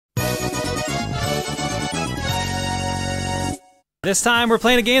This time we're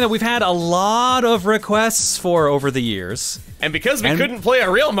playing a game that we've had a lot of requests for over the years. And because we couldn't play a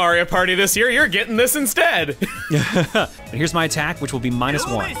real Mario Party this year, you're getting this instead. And here's my attack, which will be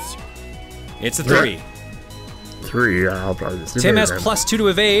 -1. It's a 3. 3, I'll probably just do Tim better has than- +2 to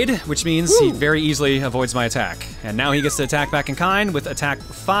evade, which means he very easily avoids my attack. And now he gets to attack back in kind with attack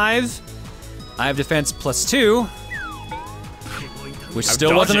 5. I have defense +2, which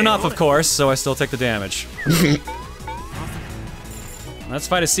still wasn't enough, of course, so I still take the damage. Let's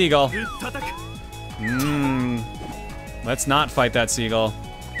fight a seagull. Let's not fight that seagull.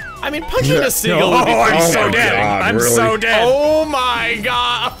 I mean, punching a seagull would be I'm so so dead. dead. I'm really? so dead. Oh my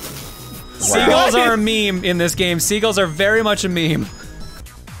god. Seagulls are a meme in this game. Seagulls are very much a meme.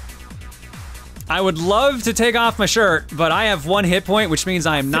 I would love to take off my shirt, but I have 1 hit point, which means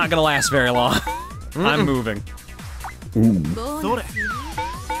I am not gonna last very long. I'm moving.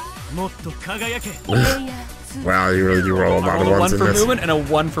 Wow, you really do roll a lot I of rolled a 1 ones in for this. movement and a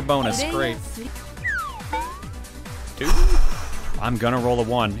 1 for bonus. Great. Dude, I'm gonna roll a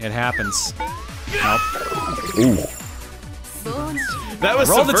 1. It happens. Nope. Ooh. That was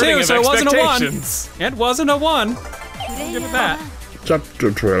Rolled a 2, subverting so of it wasn't a 1. expectations. It wasn't a 1. Give it that.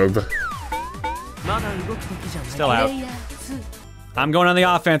 Chapter 12. Still out. I'm going on the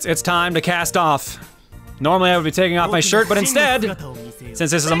offense. It's time to cast off. Normally I would be taking off my shirt, but instead,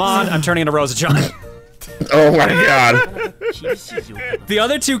 since this is a mod, I'm turning into ProtonJon. Oh my god. The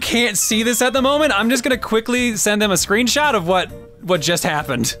other two can't see this at the moment. I'm just gonna quickly send them a screenshot of what just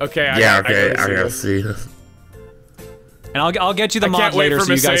happened. Okay, I gotta see this. And I'll get you the mod later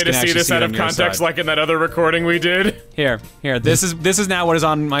so you guys can actually see this out it of on your context side. like in that other recording we did. Here. This is now what is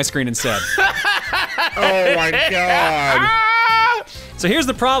on my screen instead. Oh my god. So here's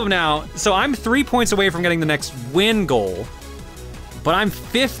the problem now. So I'm 3 points away from getting the next win goal, but I'm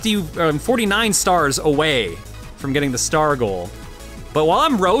 49 stars away from getting the star goal. But while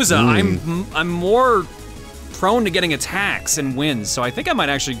I'm Rosa, I'm more prone to getting attacks and wins. So I think I might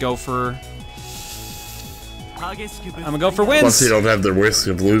actually go for. I'm gonna go for wins. Plus you don't have the risk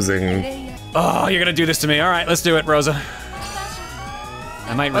of losing. Oh, you're gonna do this to me. All right, let's do it, Rosa.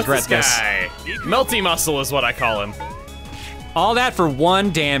 I might regret this. Guy? Melty muscle is what I call him. All that for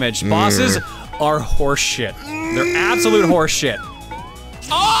 1 damage. Bosses are horseshit. They're absolute horseshit.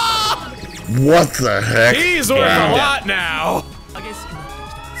 Oh! What the heck? He's worth a lot now.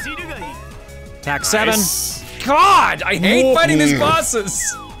 Attack 7. Nice. God, I hate fighting these bosses.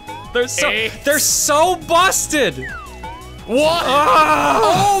 They're so busted. What?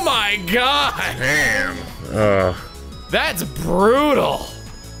 Oh my god. Damn. That's brutal.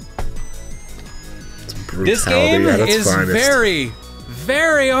 This game is very,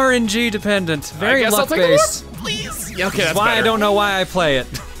 very RNG dependent. Very luck based. Please. Okay, that's That's why I don't know why I play it.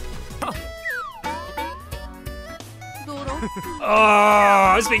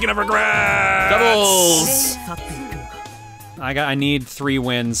 Oh, speaking of regrets. Doubles. I need 3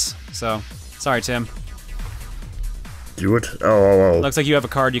 wins. So, sorry, Tim. Do it. Oh. Looks like you have a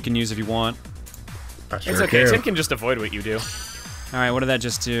card you can use if you want. It's okay. Tim can just avoid what you do. All right, what did that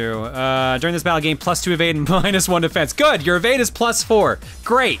just do? During this battle game, +2 evade and -1 defense. Good, your evade is +4.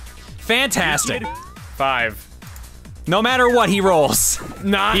 Great, fantastic. 5. No matter what he rolls,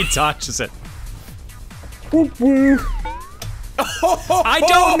 Nah. he dodges it. I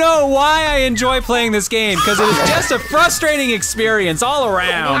don't know why I enjoy playing this game, because it is just a frustrating experience all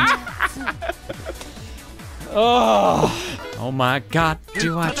around. Oh my god,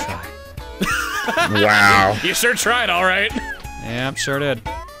 do I try. Wow. You sure tried, all right. Yep, sure did.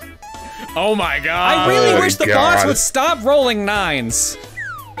 Oh my god. I really wish the boss God. would stop rolling 9s.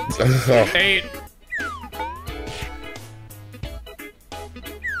 8.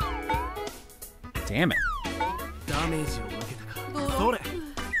 Damn it.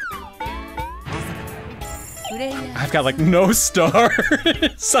 I've got like no stars.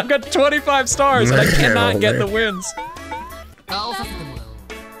 I've got 25 stars and I cannot get the wins. Holy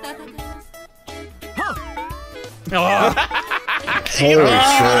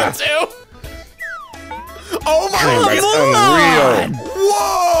shit. Two. Oh my That's unreal.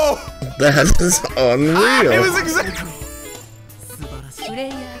 Whoa! That is unreal. It was exactly.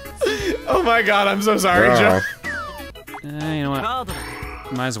 Oh my god, I'm so sorry, Wow. Joe. You know what?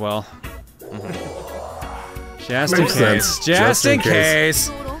 Might as well. Just in Makes case. sense. Just in case.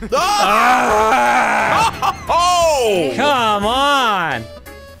 Oh! Come on!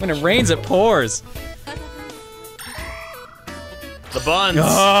 When it rains, it pours. The buns.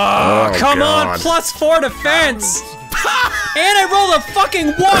 Oh, come God. on! +4 defense! And I rolled a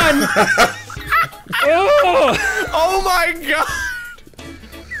fucking 1! Oh. Oh my god!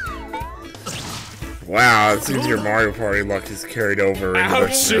 Wow, it seems your Mario Party luck is carried over.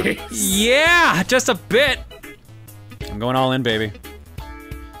 Ouchie. Yeah, just a bit. I'm going all in, baby.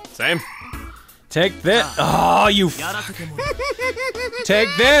 Same. Take this. Oh, you. Take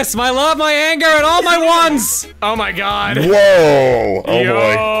this, my love, my anger, and all my ones. Oh my god. Whoa! Oh Yo.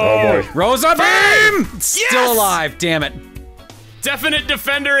 boy! Oh boy! Rosa Beam! Still alive, damn it. Definite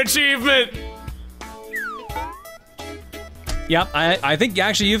defender achievement. Yep, I think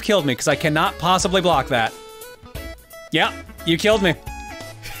actually you've killed me because I cannot possibly block that. Yep, you killed me.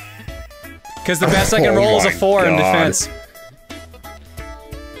 Because the best I can roll is a 4 in defense.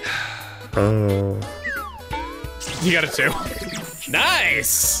 Oh. You got a 2.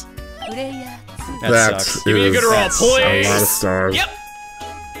 Nice. That sucks. Give me a good roll, please. A lot of stars. Yep.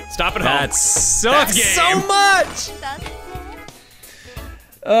 Stop it home. That sucks Game. so much.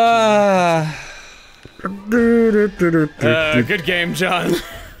 Good game, John.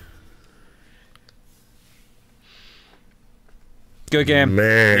 Good game.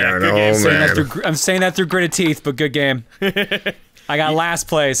 Man, Yeah, good oh game. man. I'm saying that through gritted teeth, but good game. I got last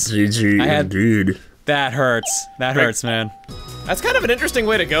place. GG I had- indeed. That hurts. That hurts, man. That's kind of an interesting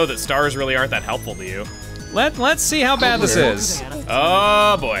way to go that stars really aren't that helpful to you. Let's see how bad this is.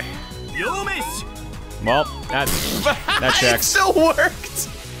 Oh boy. Well, that It checks. still worked.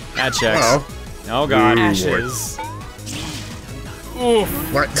 That checks. Oh. Oh god. Ooh. Ashes.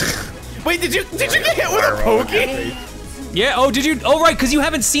 Oof. What? Wait, did you get hit with a pokey? Yeah. Oh, did you? Oh, right, because you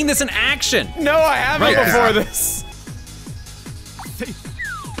haven't seen this in action. No, I haven't Right. before this.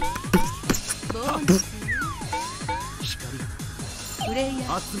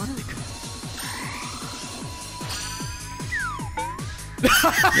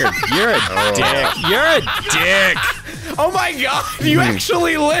 You're a dick. You're a dick. Oh my god, you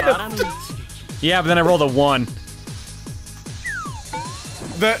actually lived. Yeah, but then I rolled a 1.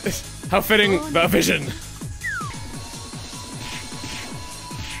 How fitting the vision.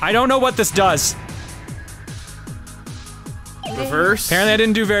 I don't know what this does. Reverse. Apparently I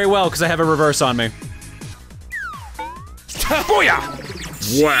didn't do very well because I have a reverse on me. Booyah!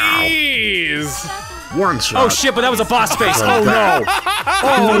 Wow! Jeez. One shot. Oh shit, but that was a boss face. Oh no.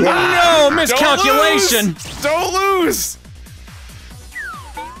 Oh no, miscalculation. Don't lose.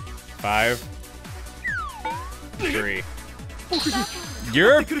 5, 3.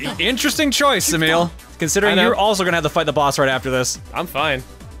 You're interesting choice, Emile. Considering I know. you're also gonna have to fight the boss right after this. I'm fine.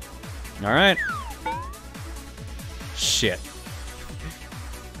 All right. Shit.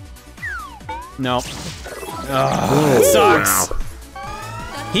 No. That sucks. Wow.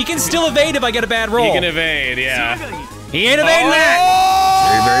 He can still evade if I get a bad roll. You can evade, yeah. He ain't evading that.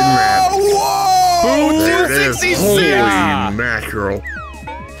 Evading that. Whoa! There it is. 266. Holy Yeah. mackerel.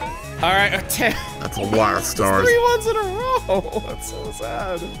 All right, 10. That's a lot of stars. 3 ones in a row. That's so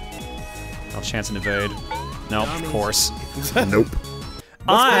sad. I'll chance an evade. No, of course. Nope.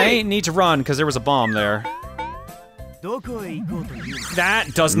 I need to run because there was a bomb there. That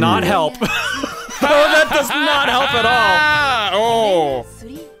does not help. Oh, that does not help at all. Ah, oh.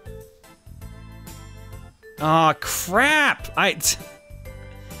 Oh crap! I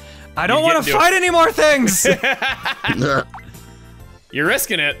don't You want get to to fight any more things. You're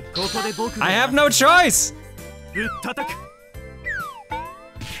risking it. I have no choice.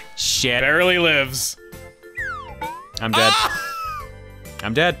 Shit! Barely lives. I'm dead.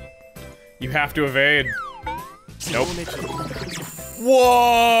 I'm dead. You have to evade. Nope.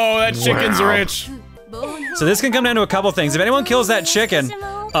 Whoa, that chicken's Wow. rich. So this can come down to a couple things. If anyone kills that chicken,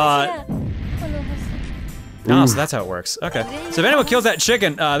 oh, so that's how it works. Okay. So if anyone kills that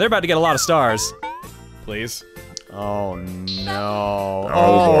chicken, they're about to get a lot of stars. Please. Oh no.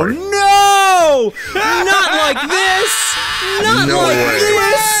 Oh, boy. no! Not like this! Not No like way.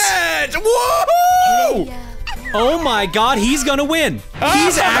 this! Woohoo! Oh my god, he's gonna win!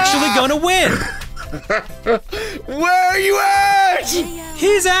 He's actually gonna win! Where are you at?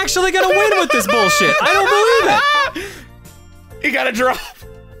 He's actually gonna win with this bullshit! I don't believe it! You gotta drop.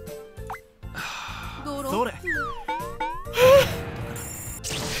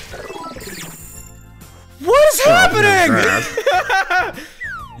 What is happening?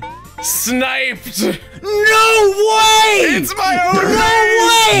 Sniped. No way! It's my own No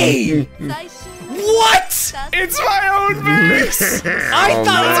base. way! What? It's my own base. I Oh,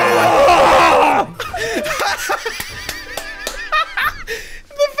 thought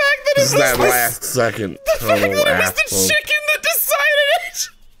The fact that it This is was that the, last second. the fact that it was the asshole. chicken that decided it.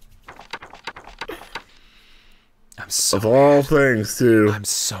 I'm so Of all things, too. I'm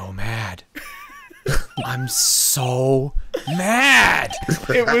so mad. I'm so mad.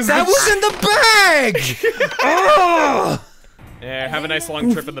 It was That was in the bag. Oh! Yeah, have a nice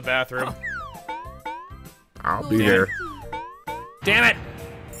long trip in the bathroom. I'll be there. Damn it!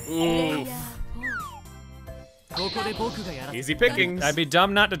 Ooh. Easy pickings. I'd be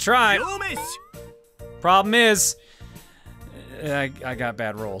dumb not to try. Problem is, I got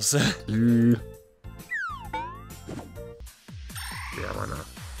bad rolls. Yeah, why not?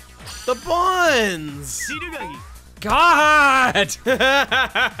 The buns! God!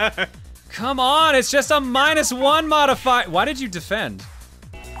 Come on, it's just a -1 modifier. Why did you defend?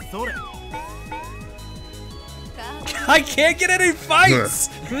 I can't get any fights!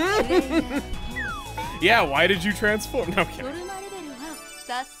 Yeah, why did you transform? No, I'm kidding.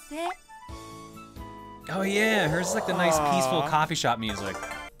 Oh yeah, hers is like the nice peaceful coffee shop music.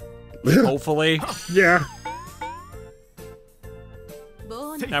 Hopefully. Yeah.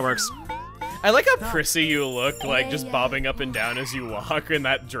 That works. I like how prissy you look, like just bobbing up and down as you walk in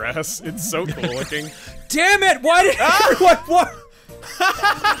that dress. It's so cool looking. Damn it! Why did what?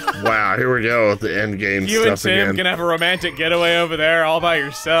 Wow, here we go with the end game You and stuff Tim again. can have a romantic getaway over there all by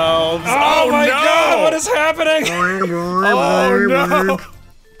yourselves. Oh my no! God! What is happening? Oh no!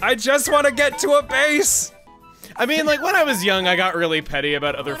 I just want to get to a base. I mean, like, when I was young, I got really petty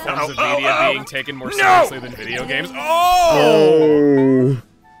about other forms of media being taken more seriously than video games. Oh! Oh.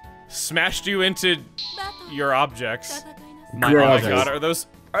 Smashed you into your objects. My Oh my objects. god, are those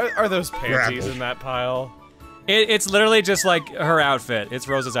panties Grapples. in that pile? It's literally just like her outfit. It's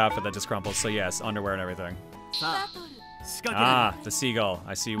Rose's outfit that just crumples. So yes, underwear and everything. Ah, the seagull.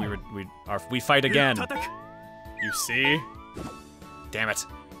 I see. We fight again. You see? Damn it.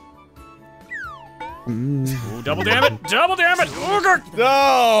 Ooh, double damn it! Double damn it! Ooh, God. Oh,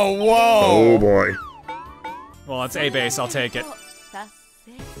 Oh whoa! boy. Well, it's A base. I'll take it.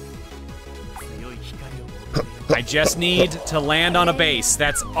 I just need to land on a base.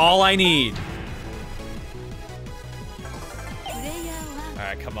 That's all I need.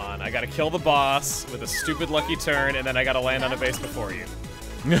 Alright, come on. I gotta kill the boss with a stupid lucky turn, and then I gotta land on a base before you.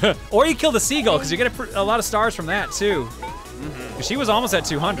 Or you kill the seagull, because you get a lot of stars from that, too. 'Cause she was almost at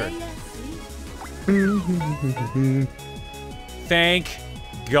 200. Thank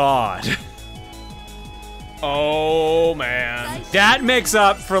God. Oh, man. That makes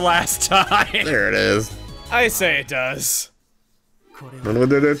up for last time. There it is. I say it does. I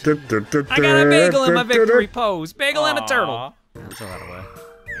got a bagel in my victory pose. Bagel and a turtle. Aw. Throw that away.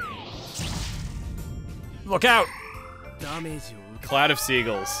 Look out! Cloud of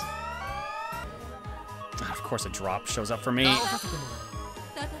seagulls. Of course a drop shows up for me.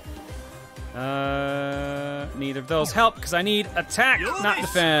 Neither of those help, because I need attack, not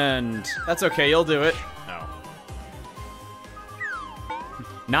defend. That's okay, you'll do it. No.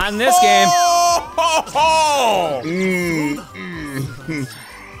 Not in this game. Oh!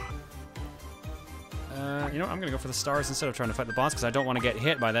 You know what, I'm gonna go for the stars instead of trying to fight the boss, because I don't want to get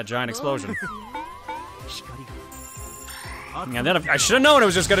hit by that giant explosion. And then I should have known it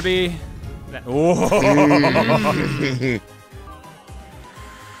was just gonna be that. Ooh.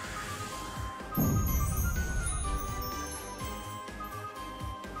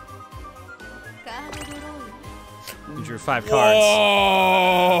 You drew 5 cards.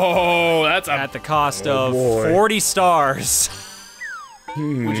 Oh, that's a. At the cost of boy. 40 stars.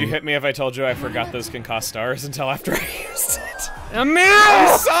 Would you hit me if I told you I forgot those can cost stars until after I used it?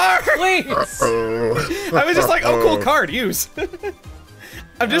 Emile! Sorry! Please! Oh. I was just like, oh, cool card, use.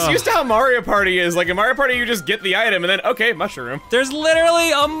 I'm just used to how Mario Party is. Like, in Mario Party, you just get the item and then, okay, mushroom. There's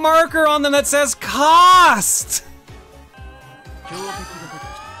literally a marker on them that says cost!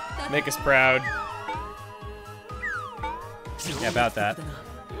 Make us proud. Yeah, about that.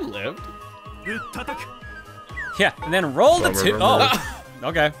 You lived. Yeah, and then roll the 2. Oh,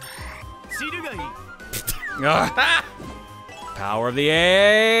 okay. Ugh. Power of the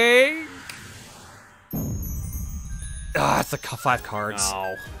egg. Ah, it's the 5 cards.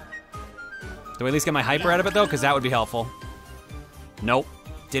 Oh. Do I at least get my hyper out of it though? Because that would be helpful. Nope.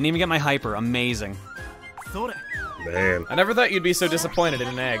 Didn't even get my hyper. Amazing. Man. I never thought you'd be so disappointed in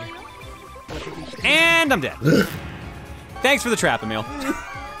an egg. And I'm dead. Thanks for the trap, Emile.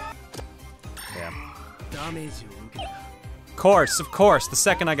 Yeah. Of course, the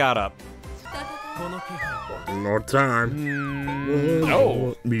second I got up. One more time.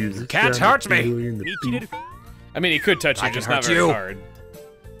 Oh. Music. Can't hurt me. I mean, he could touch you, I can just not hurt very you. hard.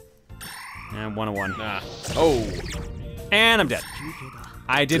 And 101. Nah. Oh. And I'm dead.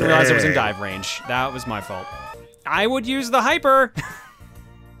 I didn't realize it was in dive range. That was my fault. I would use the hyper.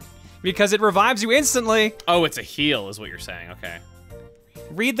 Because it revives you instantly. Oh, it's a heal, is what you're saying. Okay.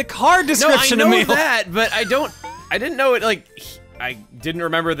 Read the card description, no, I know Emile. that, but I didn't know it, like, I didn't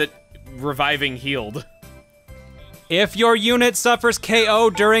remember that reviving healed. If your unit suffers KO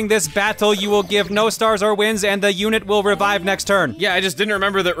during this battle, you will give no stars or wins, and the unit will revive next turn. Yeah, I just didn't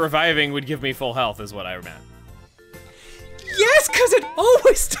remember that reviving would give me full health is what I meant. Yes, because it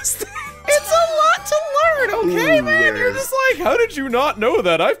always does that. It's a lot to learn, okay, man? You're just like, how did you not know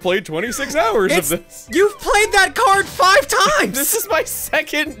that? I've played 26 hours of this. You've played that card 5 times! This is my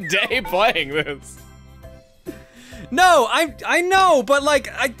second day playing this. No, I know, but like,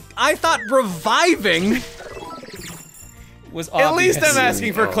 I thought reviving was obvious. At least I'm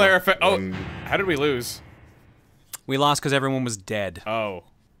asking for clarification. Oh, how did we lose? We lost because everyone was dead. Oh.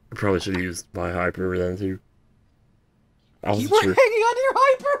 I probably should have used my hyper then too. You were hanging on to your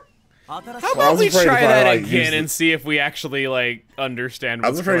hyper? How about we try that again and see if we actually, like, understand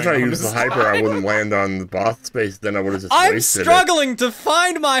what's going on? I was afraid if I used the hyper, I wouldn't land on the boss space, then I would have just wasted struggling to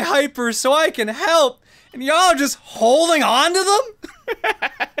find my hyper so I can help, and y'all just holding on to them?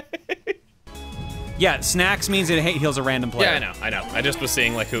 Yeah, snacks means it heals a random player. Yeah, I know. I just was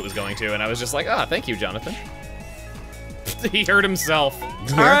seeing, like, who it was going to, and I was just like, ah, thank you, Jonathan. He hurt himself.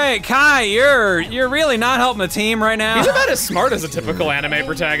 All right, Kai, you're really not helping the team right now. He's about as smart as a typical anime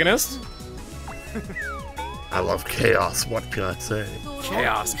protagonist. I love chaos, what can I say?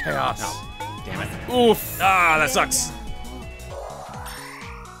 Chaos. Oh, damn it. Oof. Ah, that sucks.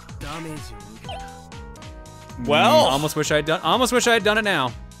 Well, almost wish I had done it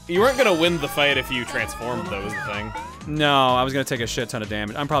now. You weren't gonna win the fight if you transformed, though, was the thing. No, I was gonna take a shit ton of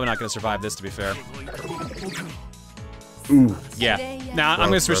damage. I'm probably not gonna survive this, to be fair. Ooh. Yeah. Nah, I'm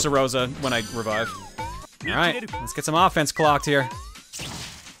gonna switch to Rosa when I revive. Alright, let's get some offense clocked here.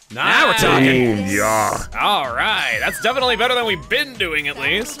 Now we're talking! Yeah. Alright, that's definitely better than we've been doing, at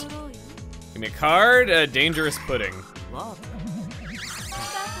least. Give me a card, Dangerous Pudding.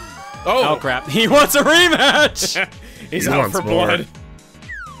 Oh crap, he wants a rematch! He's out for blood.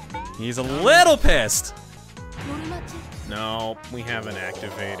 He's a little pissed. No, we haven't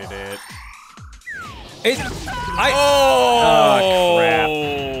activated it. Oh crap.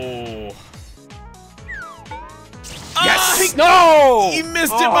 Yes! No! He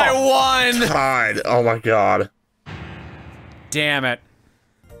missed it by 1! God, oh my god. Damn it.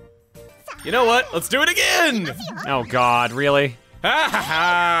 You know what? Let's do it again! Oh god, really? Ha ha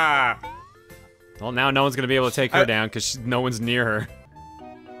ha! Well, now no one's gonna be able to take her down because no one's near her.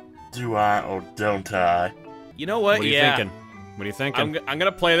 Do I or don't I? You know what? What are you thinking? What are you thinking? I'm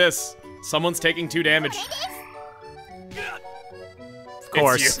gonna play this. Someone's taking 2 damage. Of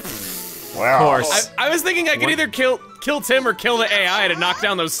course. Wow. Of course. I was thinking I could either kill Tim or kill the AI to knock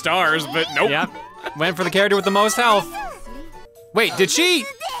down those stars, but nope. Yep. Went for the character with the most health. Wait, did she?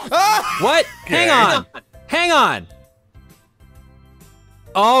 What? Hang on. Hang on.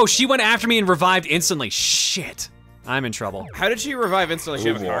 Oh, she went after me and revived instantly. Shit. I'm in trouble. How did she revive instantly? She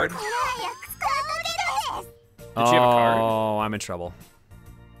have a card? Did she have a card? Oh, I'm in trouble.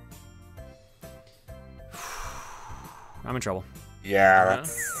 I'm in trouble. Yeah,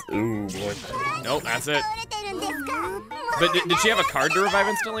 that's... Ooh, boy. Nope, that's it. But did she have a card to revive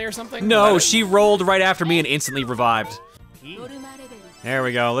instantly or something? No, she rolled right after me and instantly revived. There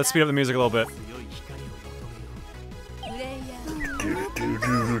we go. Let's speed up the music a little bit.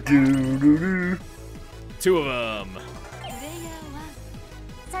 Two of them.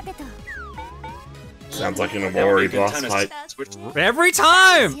 Sounds like an Amori boss fight. Every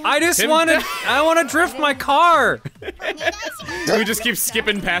time! I just want to drift my car! We just keep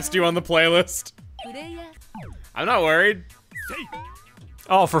skipping past you on the playlist. I'm not worried.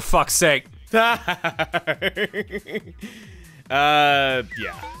 Oh, for fuck's sake. Yeah.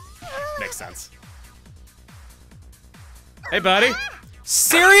 Makes sense. Hey, buddy.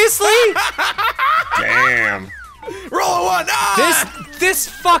 Seriously? Damn. Roll a 1! Ah! This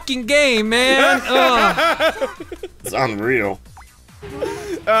fucking game, man. It's unreal.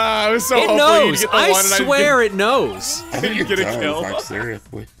 I was so hopeful knows. you'd get the I one and swear it knows. I think You it get a does, kill. like,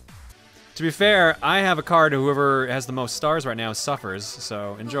 seriously. To be fair, I have a card. Whoever has the most stars right now suffers.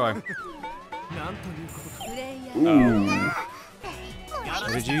 So enjoy. Ooh.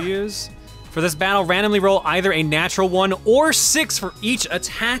 What did you use? For this battle, randomly roll either a natural 1 or 6 for each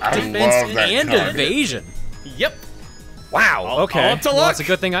attack, I defense, love that and card. evasion. Yep. Wow. Okay. all up to Well, luck. it's a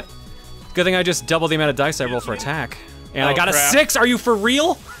good thing I just doubled the amount of dice I roll for attack, and I got crap. a 6. Are you for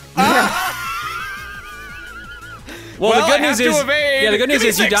real? Well, Well, the good I news have to is, evade. yeah, the good Give news me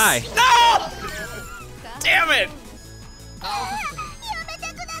is you 6. die. No! Damn it!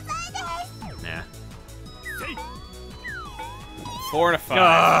 Nah. 4 and a 5.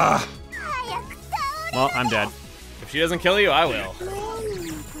 Ugh. Well, I'm dead. If she doesn't kill you, I will.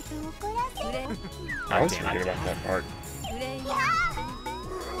 I was thinking about that part.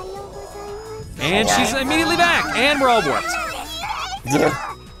 And she's immediately back, and we're all warped.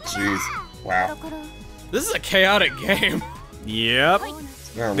 Jeez. Wow. This is a chaotic game. Yep.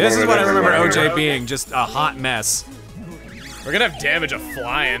 This is what I remember OJ being, just a hot mess. We're gonna have damage of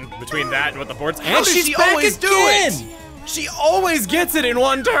flying between that and what the board's. And she's back always do it? She always gets it in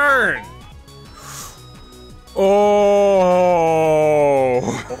one turn. Oh.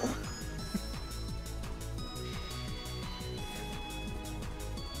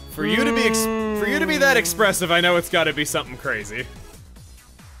 For you to be that expressive, I know it's got to be something crazy.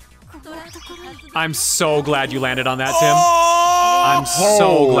 I'm so glad you landed on that, Tim. I'm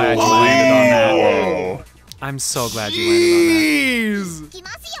so glad you landed on that. Whoa. I'm so glad you landed on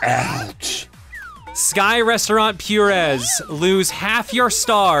that. Ouch. Sky Restaurant Purez, lose half your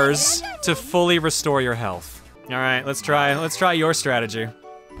stars to fully restore your health. All right, let's try your strategy.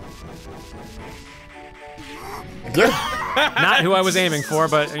 Not who I was aiming for,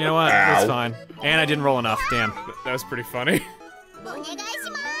 but you know what? That's fine. And I didn't roll enough. Damn. That was pretty funny.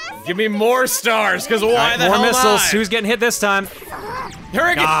 Give me more stars, because why the hell more missiles. not? Who's getting hit this time?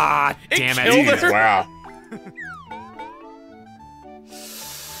 Hurricane! Ah, damn it. killed her. Wow.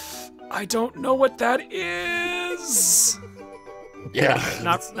 I don't know what that is. Yeah.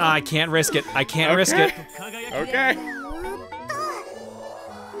 I can't risk it. I can't risk it. Okay.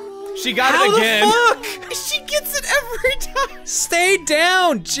 She got How it again. the fuck? She gets it every time. Stay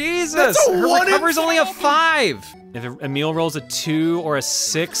down, Jesus. That's a Her 1 in recovery's only a 5. If Emile rolls a 2 or a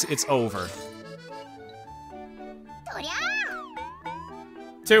 6, it's over.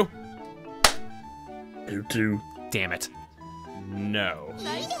 2. 2. Damn it. No.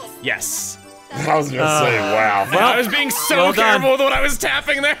 Yes. I was gonna say, wow. I was being so well done. careful with what I was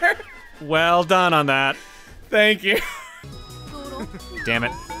tapping there. Well done on that. Thank you. Damn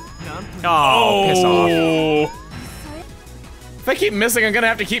it. Oh, piss off. If I keep missing, I'm gonna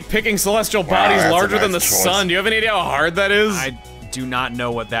have to keep picking celestial bodies that's a larger than the nice choice. sun. Do you have any idea how hard that is? I do not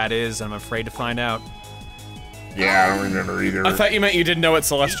know what that is. I'm afraid to find out. Yeah, I don't remember either. I thought you meant you didn't know what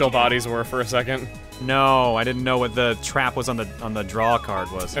celestial bodies were for a second. No, I didn't know what the trap was on the draw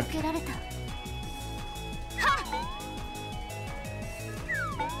card was. All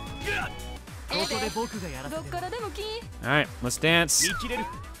right, let's dance.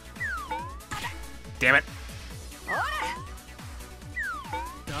 Damn it.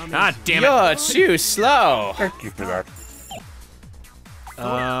 Ah, damn it. You're too slow. Thank you for that.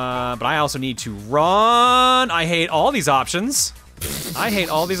 But I also need to run. I hate all these options. I hate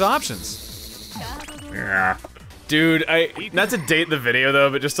all these options. Yeah. Dude, not to date the video though,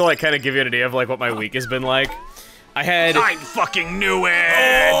 but just to like kind of give you an idea of like what my week has been like. I fucking knew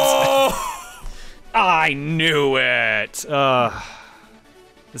it! Oh! I knew it!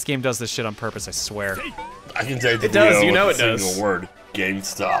 This game does this shit on purpose, I swear. I can take the It does, video you know with it a does. single word.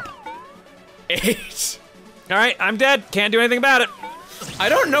 GameStop. 8. Alright, I'm dead. Can't do anything about it. I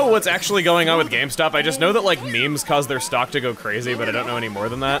don't know what's actually going on with GameStop. I just know that like memes cause their stock to go crazy, but I don't know any more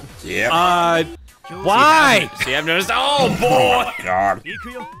than that. Yep. Why? See, I've noticed. Oh boy! Oh my god.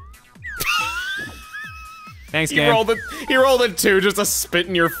 Thanks, He game. rolled a 2 just to spit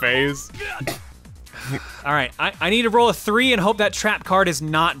in your face. Alright, I need to roll a 3 and hope that trap card is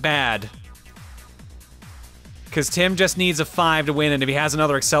not bad. Because Tim just needs a 5 to win, and if he has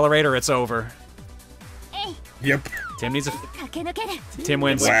another accelerator, it's over. Yep. Tim needs a... Tim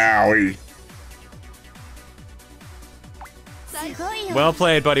wins. Wowie. Well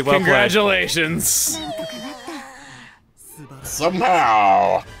played, buddy, well Congratulations.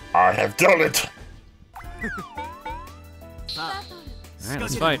 Somehow, I have done it. Alright,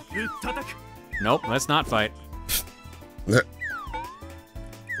 let's fight. Nope, let's not fight.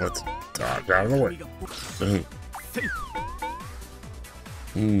 Let's dodge out of the way.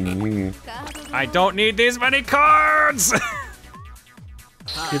 I don't need these many cards!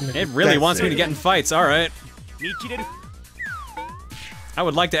 It really wants me to get in fights, alright. I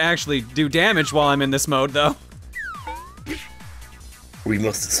would like to actually do damage while I'm in this mode, though. We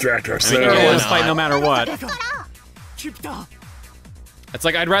must distract I ourselves. mean, you can always fight no matter what. It's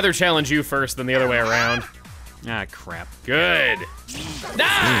like I'd rather challenge you first than the other way around. Ah, crap. Good.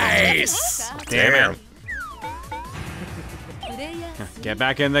 Nice. Damn it. Get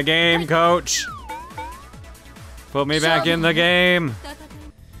back in the game, coach. Put me back in the game.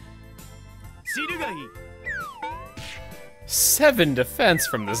 7 defense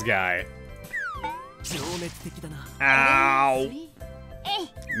from this guy. Ow.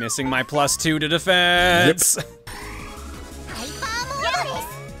 Missing my +2 to defense.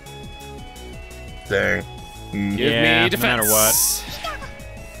 Dang. Give Yeah, me defense. no matter what.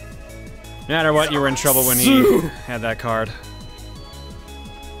 No matter what, you were in trouble when he had that card.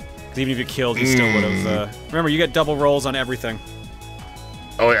 Because even if you killed, you still would have. Remember, you get double rolls on everything.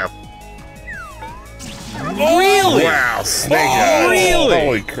 Oh yeah. Really? Wow, Snake Eyes. really?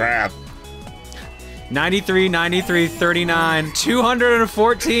 Holy crap. 93, 93, 39,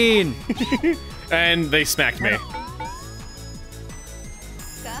 214. And they smacked me.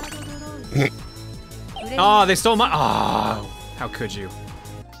 Oh, they stole my. Oh, how could you?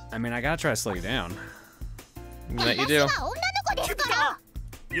 I mean, I gotta try to slow you down. That you do.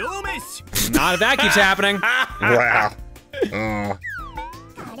 Not if that keeps happening. Wow. Oh.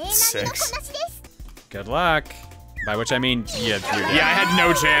 6. Good luck. By which I mean, yeah, Yeah, I had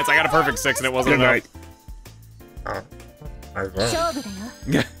no chance. I got a perfect 6 and it wasn't Good enough. night.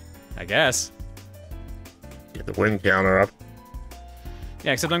 I guess. Get the win counter up.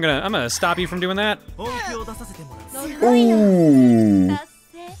 Yeah, except I'm gonna stop you from doing that. Ooh.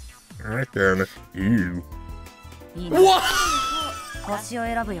 Right there. Ew. What? That's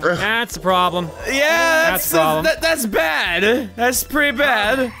the problem. Yeah, That's the problem. That's bad. That's pretty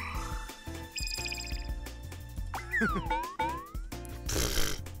bad.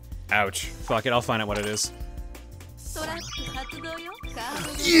 Ouch. Fuck it, I'll find out what it is.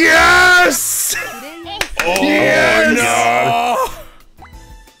 Yes! Oh, Yes! God.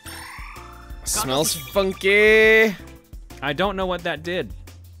 Smells funky. I don't know what that did.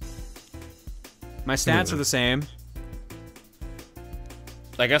 My stats are the same.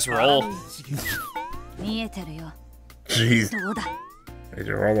 I guess roll. Jeez. These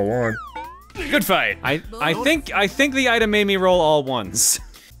are all the one. Good fight. I think the item made me roll all ones.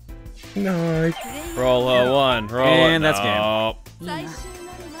 Nice. Roll a 1. Roll And a that's game.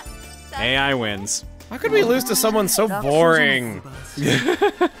 AI wins. How could we lose to someone so boring?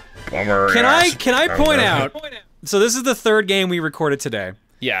 Bummer. Can ass. I point out? So this is the third game we recorded today.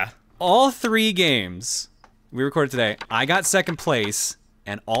 Yeah. All 3 games we recorded today, I got second place,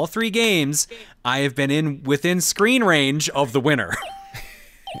 and all 3 games I have been within screen range of the winner.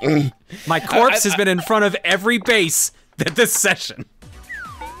 My corpse has been in front of every base this session.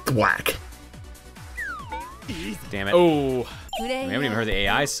 Whack. Damn it. Oh, We haven't even heard the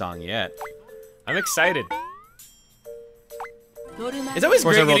AI song yet. I'm excited. It's always Of course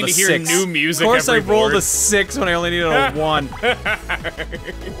great I rolled getting a to hear 6. new music Of course I every rolled board. a 6 when I only needed a 1.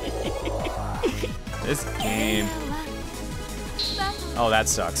 This game. Oh, that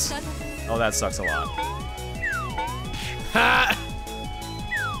sucks. Oh, that sucks a lot. Ha!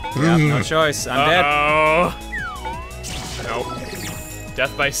 Yep, no choice. I'm dead. Nope.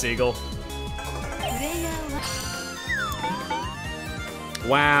 Death by Seagull.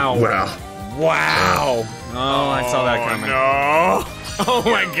 Wow. Wow. Wow. Oh, I saw that coming. No. Oh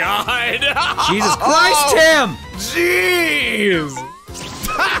my god. Jesus Christ, Tim! Jeez.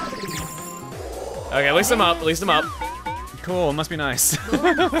 Okay, at least I'm up. At least I'm up. Cool, it must be nice.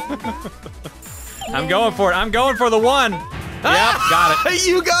 I'm going for it. I'm going for the 1. Yep, got it.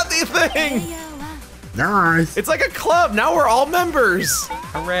 You got the thing. Nice. It's like a club. Now we're all members.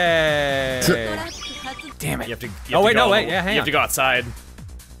 Hooray. Damn it. You have to. Oh, wait, no, wait. Yeah, hang You have on. to go outside.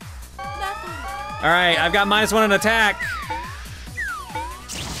 All right, I've got -1 in attack.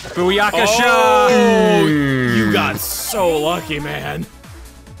 Booyaka Oh, shot! you got so lucky, man.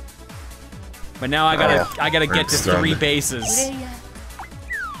 But now I gotta get to stunned. 3 bases.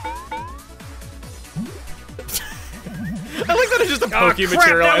 I like that it's just a Oh, Poke crap,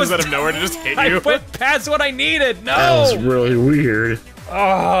 materialized that was- out of nowhere to just hit I you. went past what I needed. That was No. really weird.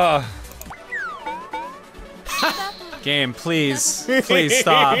 Oh. Game, please, please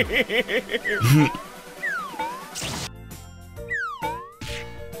stop.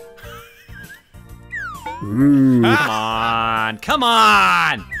 Ooh. Come on, come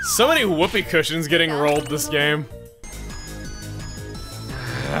on! So many whoopee cushions getting rolled this game.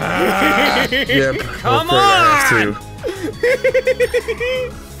 Yep. Come we're pretty on! ass, too.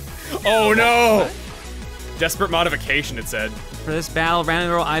 Oh no! Desperate modification, it said. For this battle,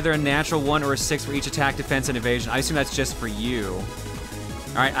 randomly roll either a natural 1 or a 6 for each attack, defense, and evasion. I assume that's just for you.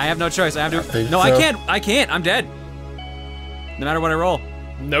 All right, I have no choice. I have to. think No, so. I can't. I can't. I'm dead. No matter what I roll.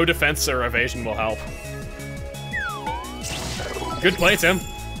 No defense or evasion will help. Good play, Tim.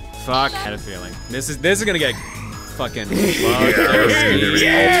 Fuck. I had a feeling. This is gonna get fucking.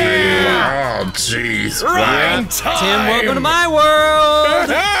 Yeah. Oh, jeez. Run Tim, welcome to my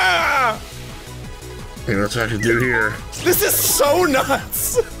world. Hey, what's I can do here? This is so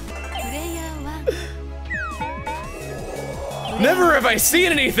nuts. Never have I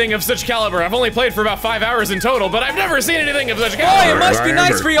seen anything of such caliber. I've only played for about 5 hours in total, but I've never seen anything of such Boy, it caliber. must be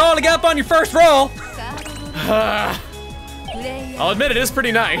nice for you all to get up on your first roll. I'll admit it is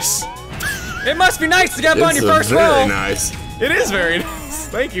pretty nice. It must be nice to get up on It's your first very roll. nice. It is very nice.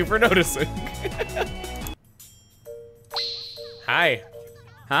 Thank you for noticing. Hi.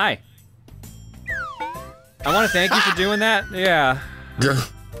 Hi. I want to thank you for doing that. Yeah.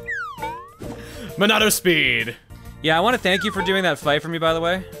 Monado speed. Yeah, I want to thank you for doing that fight for me, by the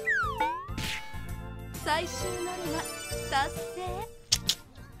way.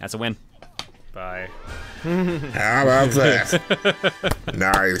 That's a win. Bye. How about that?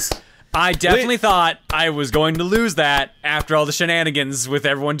 Nice. I definitely thought I was going to lose that after all the shenanigans with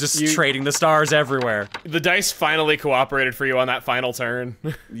everyone just trading the stars everywhere. The dice finally cooperated for you on that final turn.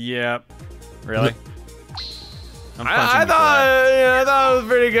 Yep. Really? I thought it was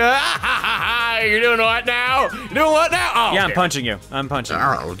pretty good. You're doing what now? You're doing what now? Oh, yeah, I'm punching you. I'm punching you.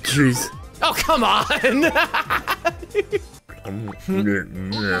 Oh, jeez. Oh, come on.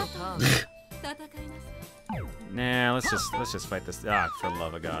 Nah, let's just fight this. Ah, for the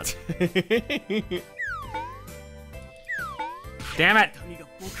love of God. Damn it!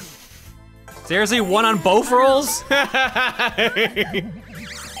 Seriously, one on both rolls?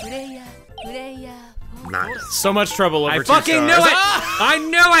 Nice. So much trouble over I two fucking knew stars. it! I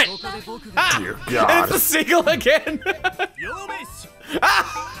knew it! Dear It's God. the seagull again.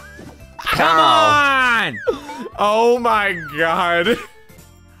 Come on! Oh my God.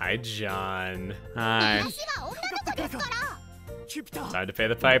 Hi, John. Hi. Time to pay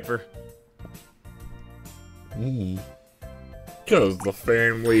the piper. Cause the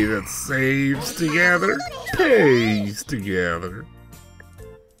family that saves together pays together.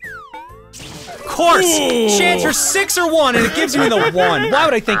 Of course! Chance for 6 or 1, and it gives you the 1. Why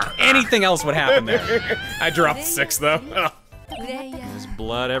would I think anything else would happen there? I dropped 6 though. There's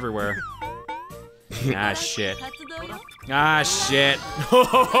blood everywhere. Ah, shit. Ah, shit.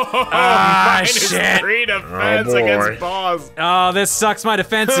 Ah, shit. 3 defense against boss. Oh, this sucks. My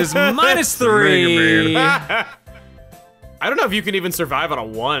defense is -3. I don't know if you can even survive on a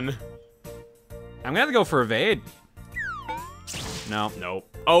 1. I'm gonna have to go for evade. No. Nope.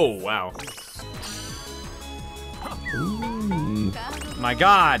 Oh, wow. My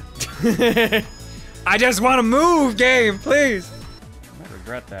God. I just want to move, game, please. I might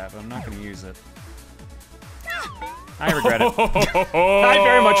regret that, but I'm not gonna use it. I regret it. I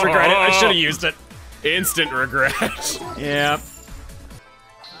very much regret it. I should have used it. Instant regret. Yeah.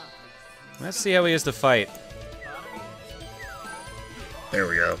 Let's see how he is to fight. There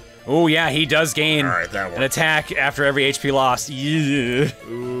we go. Oh yeah, he does gain Alright, that one. an attack after every HP lost. Yeah.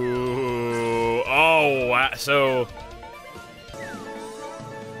 Ooh. Oh, wow. So.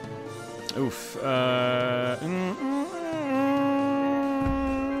 Oof.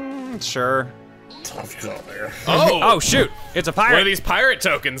 Sure. Tough call there. Oh. Oh shoot! It's a pirate. What are these pirate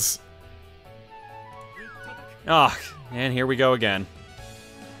tokens? Oh, and here we go again.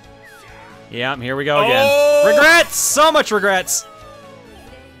 Yeah, here we go again. Oh! Regrets! So much regrets!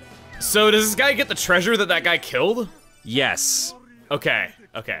 So does this guy get the treasure that guy killed? Yes. Okay,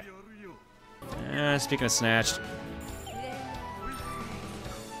 okay. Speaking of snatched.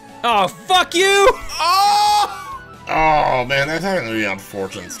 Oh, fuck you! Oh! Oh man, that happened to me on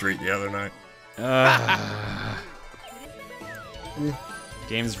Fortune Street the other night.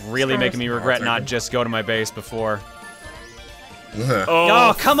 Game's really making me regret not just go to my base before.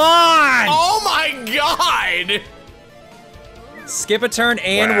 Oh, come on! oh my God! Skip a turn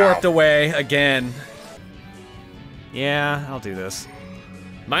and Wow. warped away again. Yeah, I'll do this.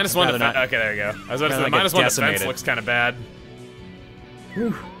 -1 rather defense. not- Okay, there you go. I was about to say, rather not get -1 defense decimated. looks kind of bad.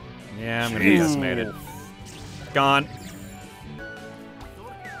 Yeah, I'm gonna be decimated. Gone.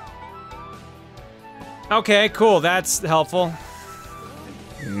 Okay, cool. That's helpful.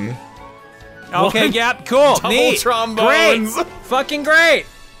 Okay, One yep, cool. double Neat. trombones. Great. Fucking great.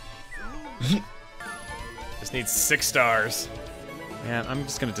 Just needs 6 stars. Yeah, I'm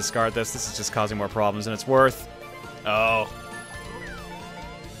just gonna discard this. This is just causing more problems than it's worth. Oh.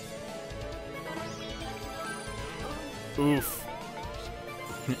 Oof.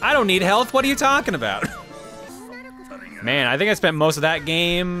 I don't need health. What are you talking about? Man, I think I spent most of that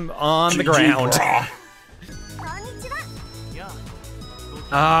game on the ground.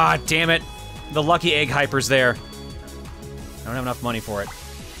 Ah, damn it. The lucky egg hyper's there. I don't have enough money for it.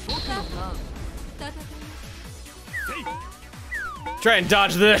 Try and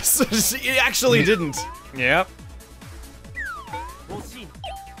dodge this. It actually didn't. Yep.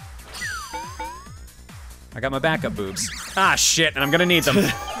 I got my backup boobs. Ah, shit, and I'm gonna need them.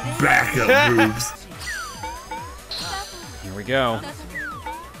 Backup boobs. Here we go.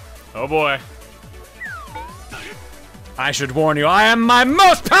 Oh boy. I should warn you, I am my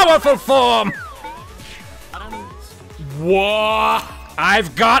most powerful form! Whoa!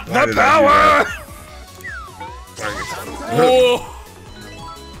 I've got Why the did I do power! Oh!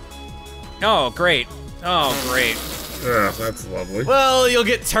 Oh, great. Oh, great. Yeah, that's lovely. Well, you'll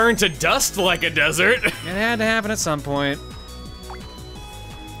get turned to dust like a desert. It had to happen at some point.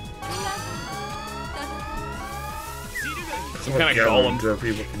 Some kind of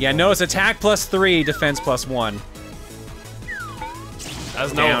golem. Yeah, notice attack +3, defense +1.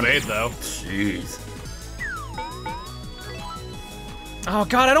 That's no evade, though. Jeez. Oh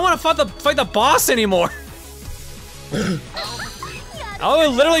god, I don't want to fight the boss anymore. I'll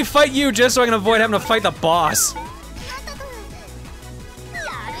literally fight you just so I can avoid having to fight the boss.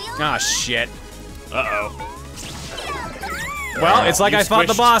 Ah, shit. Uh-oh. Well, it's like I fought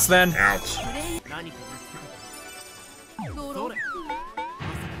the boss then. Ouch.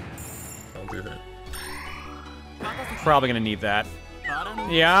 Don't do that. Probably gonna need that.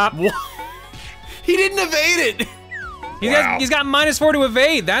 Yeah. He didn't evade it! He's got -4 to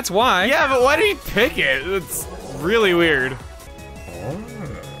evade, that's why. Yeah, but why did he pick it? It's really weird.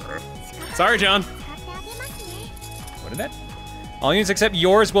 Sorry, John. What did that? All units except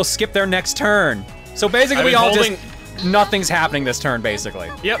yours will skip their next turn. So basically we all just, nothing's happening this turn, basically.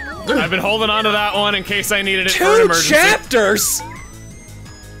 Yep, I've been holding on to that one in case I needed it for an 2 emergency. chapters?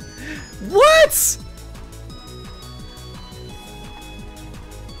 What?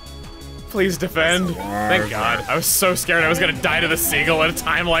 Please defend. Thank God. I was so scared I was gonna die to the seagull at a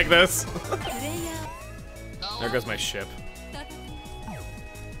time like this. There goes my ship.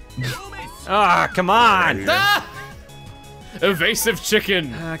 Ah, come on! Ah! Evasive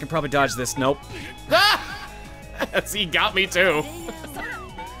chicken. I can probably dodge this. Nope. Ah! He got me too.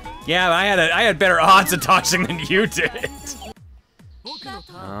 Yeah, I had better odds of dodging than you did.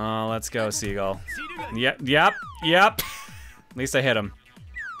 Oh, let's go, seagull. Yep. At least I hit him.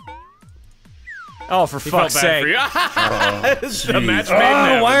 Oh, for fuck's sake! The match made in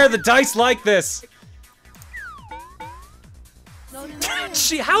heaven. Why are the dice like this?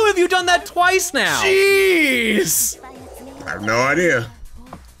 How have you done that twice now? Jeez! I have no idea.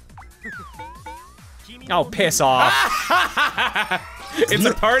 Oh, piss off. It's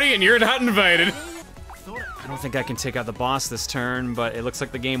a party and you're not invited. I don't think I can take out the boss this turn, but it looks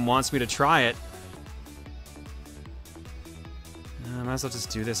like the game wants me to try it. I might as well just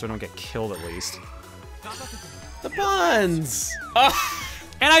do this so I don't get killed at least. The buns! And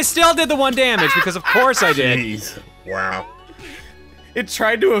I still did the 1 damage, because of course I did. Jeez. Wow. It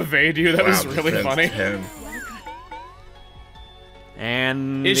tried to evade you, that was really defense funny. 10.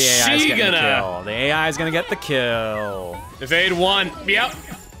 And Is the AI's she getting the gonna- kill. The AI's gonna get the kill. Evade 1, yep.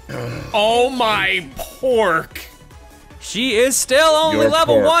 Oh my pork. She is still only Your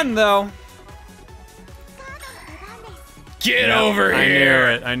level pork. 1, though. Get over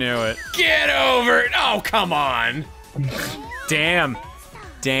here. I knew it. Get over it. Oh, come on. Damn.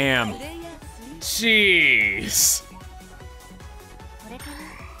 Jeez.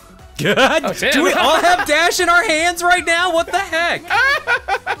 Good. Oh, damn. Do we all have dash in our hands right now? What the heck?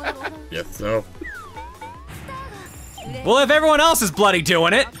 Yes, so. Well, if everyone else is bloody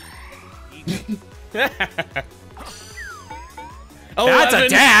doing it. That's a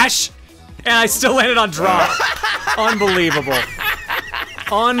dash! And I still landed on drop. Unbelievable.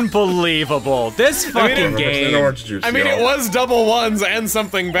 Unbelievable. This fucking game. Orange juice, I mean, it y'all. was double ones and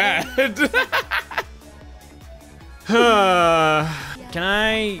something bad. Can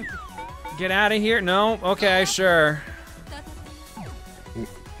I get out of here? No? Okay, sure.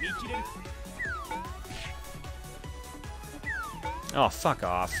 Oh, fuck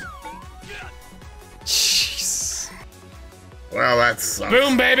off. Jeez. Well, that sucks.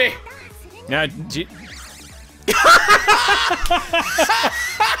 Boom, baby. Now, of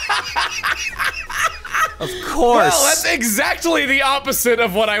course. Well, that's exactly the opposite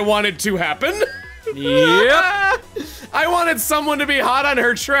of what I wanted to happen. Yep. I wanted someone to be hot on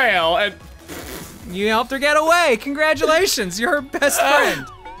her trail, and You helped her get away. Congratulations. You're her best friend.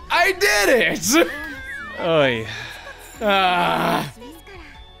 I did it. Oy.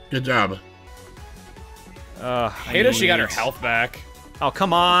 Good job. Hate that she got her health back. Oh,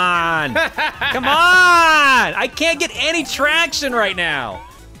 come on. Come on. I can't get any traction right now.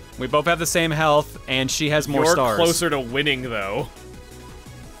 We both have the same health, and she has more You're stars. closer to winning, though.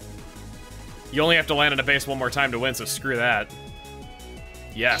 You only have to land on a base one more time to win, so screw that.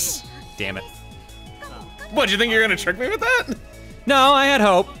 Yes. Damn it. What, do you think you're gonna trick me with that? No, I had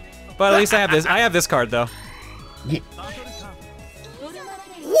hope. But at least I have this. I have this card, though.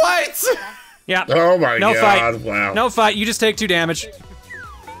 What? Yeah. Oh my No god, fight. wow. No fight. You just take 2 damage.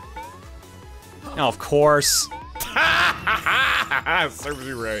 Oh, of course. Serves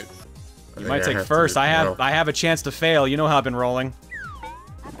you right. You might take first. I have a chance to fail. You know how I've been rolling.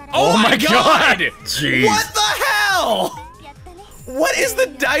 Oh my god! Jeez. What the hell? What is the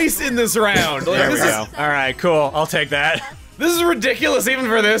dice in this round? Like, There we this is, go. All right, cool. I'll take that. this is ridiculous even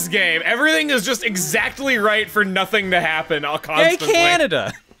for this game. Everything is just exactly right for nothing to happen all Hey, constantly.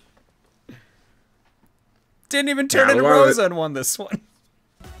 Canada! Didn't even turn I into love Rosa it. and won this one.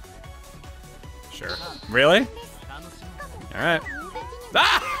 Sure. Really? All right.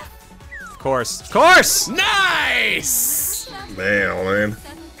 Ah! Of course. Of course! Nice! Man.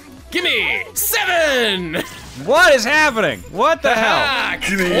 Gimme 7! What is happening? What the hell? Ah,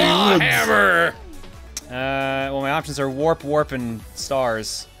 claw hammer! Well, my options are warp, warp, and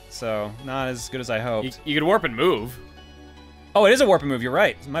stars. So, not as good as I hoped. You could warp and move. Oh, it is a warp and move. You're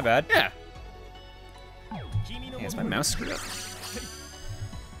right. My bad. Yeah. Yeah, is my mouse screwed up?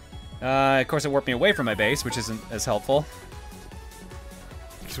 Of course, it warped me away from my base, which isn't as helpful.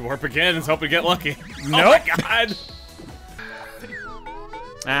 Just warp again and hope we get lucky. Nope. Oh my god!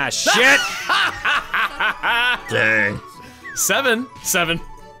 Ah, shit! Dang. 7.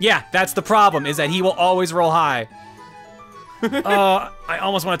 Yeah, that's the problem, is that he will always roll high. I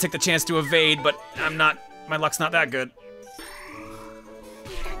almost want to take the chance to evade, but I'm not, my luck's not that good.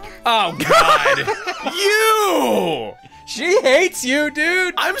 Oh god! You! She hates you,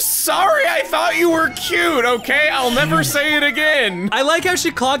 dude! I'm sorry, I thought you were cute, okay? I'll never say it again. I like how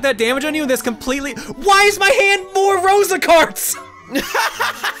she clogged that damage on you and this completely— Why is my hand more Rosa cards?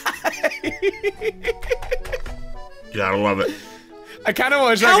 Gotta love it. I kind of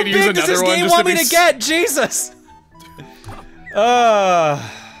wish I How could use big does another this one game just want to me be to get? Jesus! I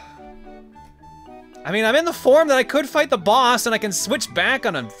mean, I'm in the form that I could fight the boss and I can switch back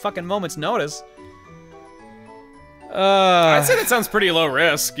on a fucking moment's notice. I'd say that sounds pretty low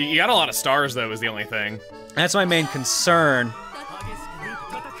risk. You got a lot of stars, though, is the only thing. That's my main concern.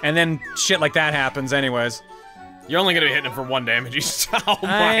 And then shit like that happens anyways. You're only gonna be hitting him for 1 damage each. Oh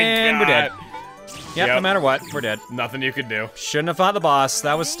my And we're dead. god. Yep, no Yep. matter what, we're dead. Nothing you could do. Shouldn't have fought the boss,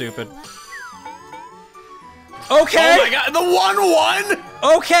 that was stupid. Okay! Oh my god, the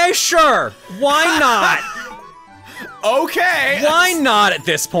 1-1? Okay, sure. Why not? Okay. Why not at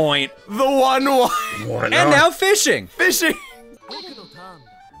this point? The 1-1. Why not? And now fishing. Fishing.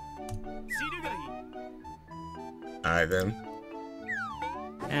 Alright then.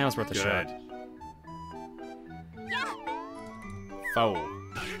 That was worth a shot. Good. Foul.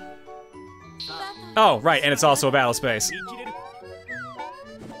 Oh, right, and it's also a battle space.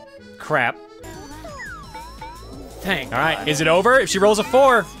 Crap. Thank Alright, is it over? If she rolls a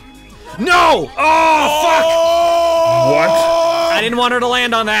 4. No! Oh, fuck! What? I didn't want her to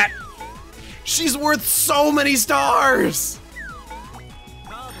land on that. She's worth so many stars.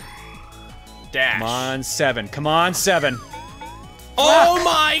 Dash. Come on, 7. Come on, 7. Oh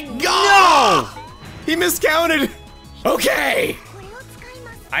my god! No! He miscounted. Okay.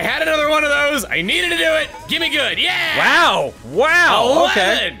 I had another one of those. I needed to do it. Give me good. Yeah. Wow! Wow!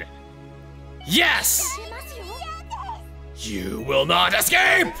 11. Okay. Yes. You will not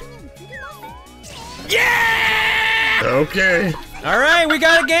escape. Yeah. Okay. Alright, we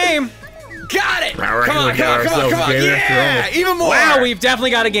got a game. Got it. I reckon Come on, we come got on, come on, ourselves come a on. game after Yeah. all. Even more. Wow, we've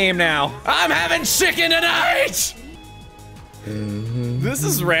definitely got a game now. I'm having chicken tonight. This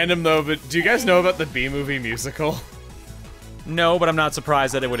is random though, but do you guys know about the B-movie musical? No, but I'm not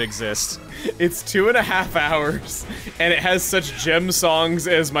surprised that it would exist. It's 2.5 hours, and it has such gem songs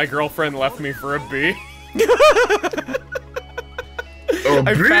as My Girlfriend Left Me for a Bee. Oh,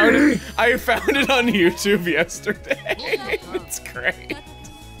 I baby. found it on YouTube yesterday. It's great.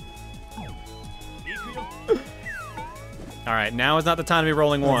 Alright, now is not the time to be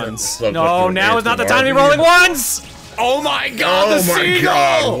rolling ones. Sounds No, like now an is not the ASMR time to be video. rolling ones! Oh my god, Oh the my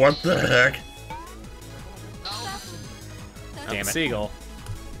seagull! god, what the heck? Damn it. Seagull.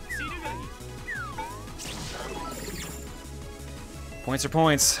 Points are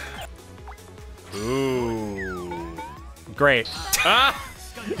points. Ooh. Great. Ah!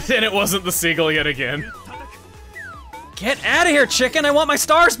 And it wasn't the seagull yet again. Get out of here, chicken! I want my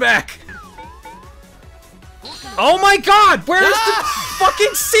stars back! Oh my god! Where's the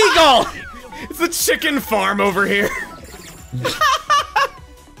fucking seagull? It's the chicken farm over here.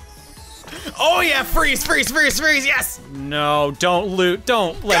 Oh yeah, freeze, freeze, freeze, freeze, yes! No, don't loot.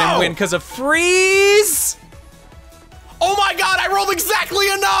 Don't let him Go! win because of freeze! Oh my god, I rolled exactly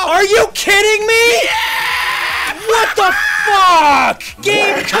enough! Are you kidding me? Yeah! What the fuck?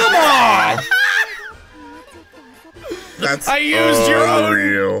 Game, come on! That's I used your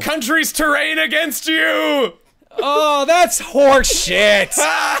unreal. own country's terrain against you! Oh, that's horseshit!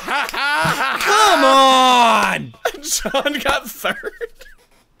 Come on! John got third.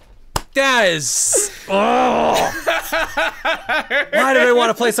 That is. Oh! Why do they want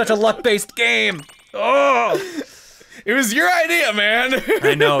to play such a luck-based game? Oh! It was your idea, man.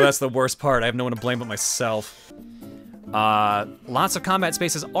 I know, that's the worst part. I have no one to blame but myself. Lots of combat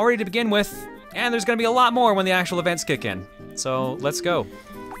spaces already to begin with, and there's gonna be a lot more when the actual events kick in. So let's go.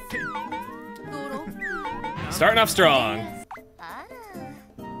 Starting off strong.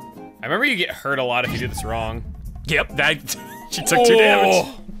 I remember you get hurt a lot if you do this wrong. Yep, that she took 2 damage.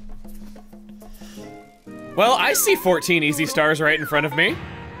 Well, I see 14 easy stars right in front of me.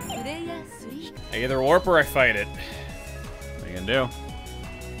 I either warp or I fight it. What are you gonna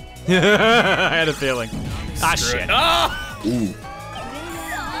do? I had a feeling. Ah, shit. Oh! Ooh.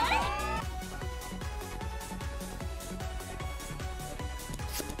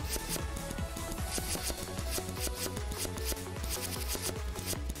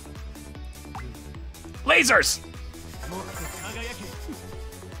 Lasers!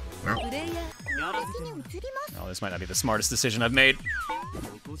 Oh, this might not be the smartest decision I've made.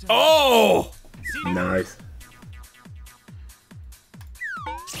 Oh! Nice.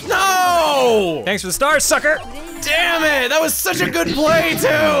 No! Thanks for the stars, sucker! Damn it! That was such a good play,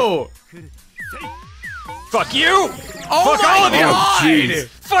 too! Fuck you! Oh Fuck all of you! God! jeez.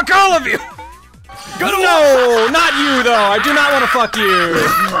 Fuck all of you! No, not you though. I do not want to fuck you.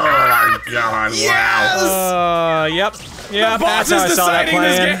 Oh my god, Yes! wow. Yep. Yep, The boss that's how I is saw that deciding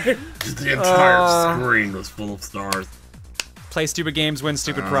plan. this game. Just the entire screen was full of stars. Play stupid games, win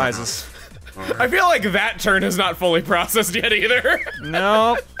stupid prizes. I feel like that turn is not fully processed yet either.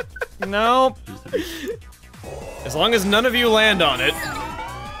 Nope. Nope. As long as none of you land on it.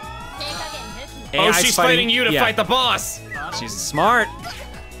 Oh, AI's she's fighting you to yeah. fight the boss. She's smart.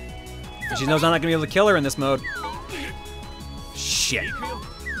 She knows I'm not gonna be able to kill her in this mode. Shit.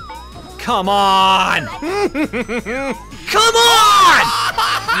 Come on! Come on!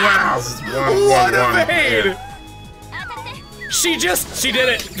 Wow, this is What a one. fade! She did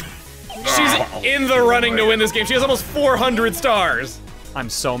it. She's in the running to win this game. She has almost 400 stars. I'm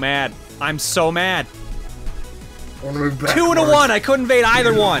so mad. I'm so mad. 2 and 2 and a 1. I couldn't evade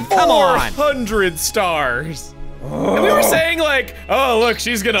either one. Come on. 400 stars. And we were saying like, oh look,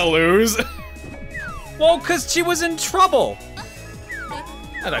 she's gonna lose. Well, cause she was in trouble.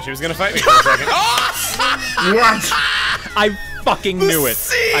 I thought she was gonna fight me for a second. Oh! What? I fucking knew it.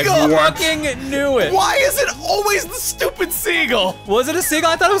 seagull! I What? fucking knew it. Why is it always the stupid seagull? Was it a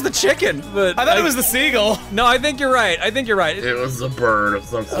seagull? I thought it was the chicken, but I thought it was the seagull. No, I think you're right. I think you're right. It was a bird of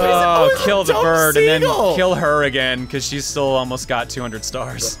some sort. Oh, always a kill the dumb bird and then seagull. kill her again, because she's still almost got 200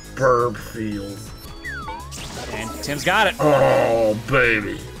 stars. Bird fields. And Tim's got it. Oh,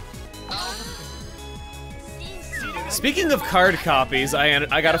 baby. Speaking of card copies,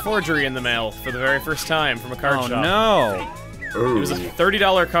 I got a forgery in the mail for the very first time from a card Oh shop. no. Ooh. It was a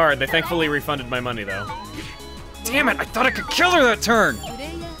 $30 card. They thankfully refunded my money though. Damn it, I thought I could kill her that turn.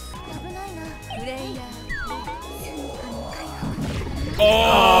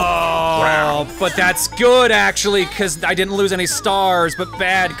 Oh, but that's good actually, because I didn't lose any stars, but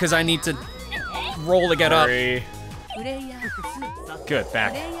bad because I need to roll to get up. Sorry. Good,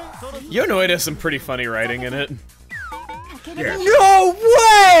 back. Yonoid has some pretty funny writing in it. Yeah. No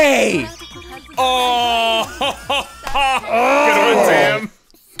way! Oh! Good one,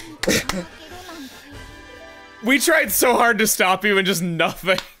 Sam. We tried so hard to stop you and just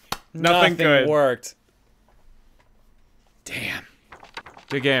nothing. Nothing good. worked. Damn.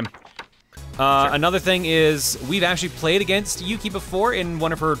 Good game. Another thing is, we've actually played against Yuki before in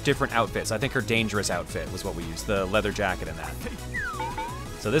one of her different outfits. I think her dangerous outfit was what we used, the leather jacket and that.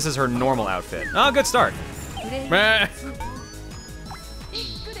 So this is her normal outfit. Oh, good start. Meh.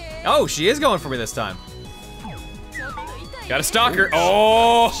 Oh, she is going for me this time. Got a stalker.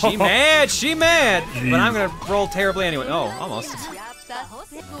 Oh! She mad, she mad. But I'm gonna roll terribly anyway. Oh, almost.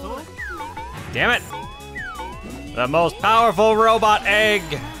 Damn it. The most powerful robot egg.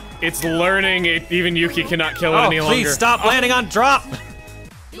 It's learning. Even Yuki cannot kill it Oh, any longer. please stop landing on drop.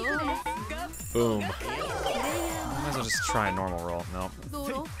 Boom. Might as well just try a normal roll. No.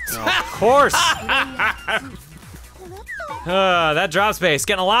 No, of course. That drop space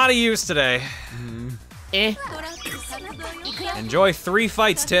getting a lot of use today. Enjoy 3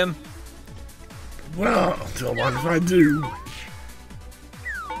 fights, Tim. Well, don't mind if I do. As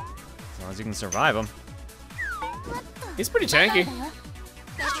long as you can survive them. He's pretty tanky.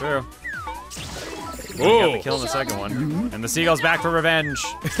 It's true. Got Ooh. the kill in the second one. And the seagull's back for revenge.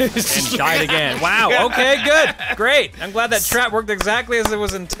 And died again. Wow, okay, good. Great. I'm glad that trap worked exactly as it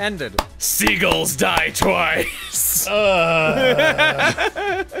was intended. Seagulls die twice. Oh,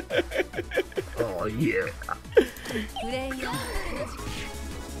 yeah.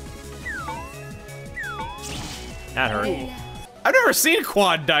 That hurt. I've never seen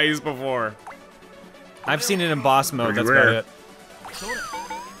quad dice before. I've seen it in boss mode, that's about it.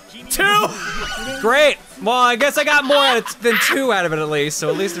 2! Great! Well, I guess I got more than 2 out of it at least, so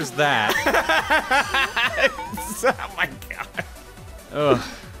at least there's that. Oh my god. Ugh.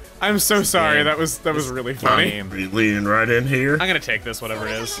 I'm so sorry, that was really funny. Are you leaning right in here? I'm gonna take this, whatever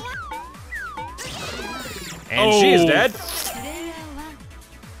it is. And she is dead.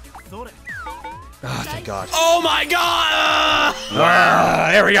 Oh, thank God. Oh my god!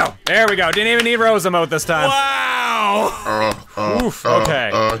 There we go. There we go. Didn't even need Rose emote this time. Wow! Oof,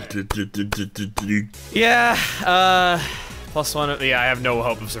 okay. Yeah, +1. Yeah, I have no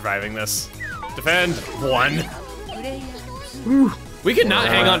hope of surviving this. Defend. 1. We could not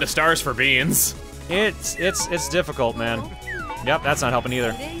hang on to stars for beans. It's difficult, man. Yep, that's not helping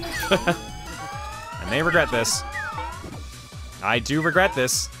either. I may regret this. I do regret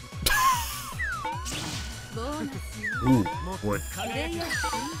this. Ooh, what?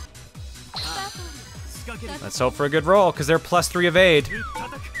 Let's hope for a good roll, because they're +3 evade.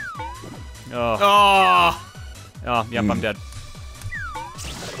 Oh. Oh, yep, I'm dead.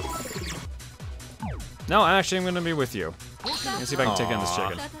 No, actually, I'm gonna be with you. Let's see if I can take down this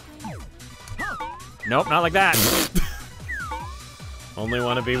chicken. Nope, not like that. Only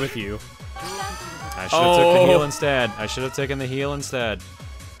want to be with you. I should have took the heal instead. I should have taken the heal instead.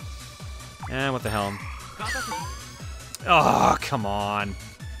 What the hell? Oh, come on.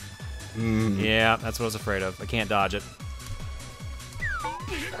 Yeah, that's what I was afraid of. I can't dodge it.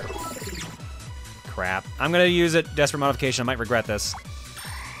 Crap. I'm gonna use it. Desperate modification. I might regret this.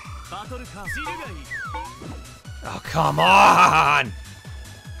 Oh, come on!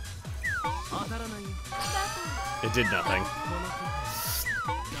 It did nothing.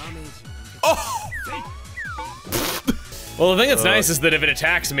 Well, the thing that's nice is that if it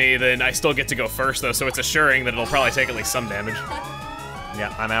attacks me, then I still get to go first, though, so it's assuring that it'll probably take at least some damage.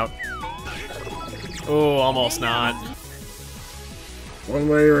 Yeah, I'm out. Oh, almost not. One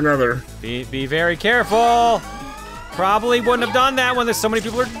way or another. Be very careful. Probably wouldn't have done that when there's so many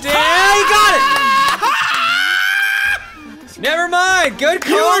people are dead. You got it! Never mind. Good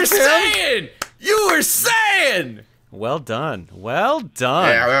call, You were saying! You were saying! Well done. Well done.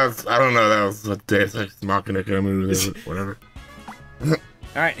 Yeah, that was, I don't know, that was a Deus Ex Machina kind of move, whatever. All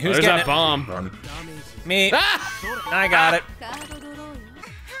right, who's There's getting that it? bomb? Me. Ah! I got it.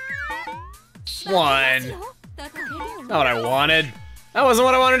 1. Not what I wanted. That wasn't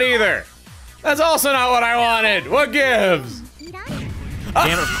what I wanted either. That's also not what I wanted. What gives?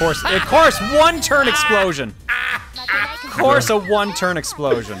 Damn it, of course, one turn explosion. Of course, a one-turn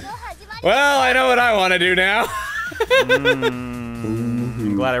explosion. Well, I know what I want to do now.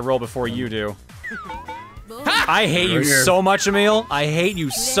 I'm glad I roll before you do. I hate you so much, Emile. I hate you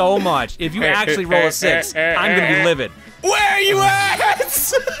so much. If you actually roll a 6, I'm gonna be livid. Where are you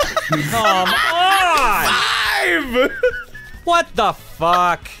at? Come on! 5! What the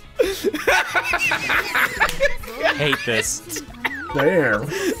fuck? Hate this. Damn.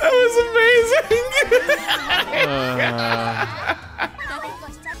 That was amazing.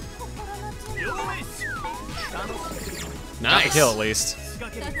 Nice. Kill at least.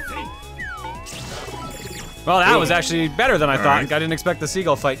 Well, that was actually better than I thought. I didn't expect the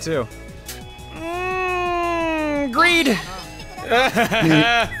seagull fight too. Greed.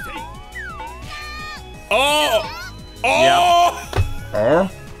 Oh! Oh?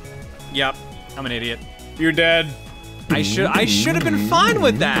 Yep. I'm an idiot. You're dead. I should have been fine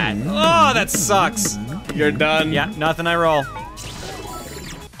with that. Oh, that sucks. You're done. Yeah, nothing I roll.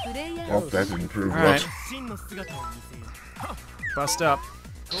 Oh, that didn't prove All right. much. Bust up.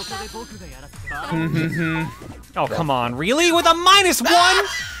 Oh, come on. Really? With a -1?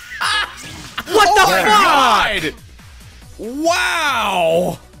 What the fuck?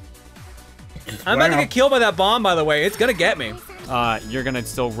 Wow! I'm about to get killed by that bomb, by the way. It's gonna get me. You're gonna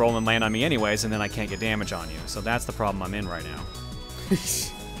still roll and land on me anyways, and then I can't get damage on you. So that's the problem I'm in right now.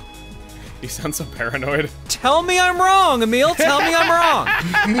 You sound so paranoid. Tell me I'm wrong, Emile. Tell me I'm wrong.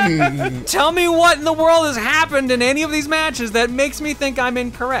 Tell me what in the world has happened in any of these matches that makes me think I'm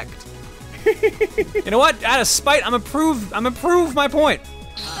incorrect. You know what? Out of spite, I'm gonna prove my point.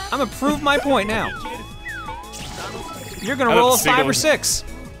 I'm gonna prove my point now. You're gonna roll a 5 or 6.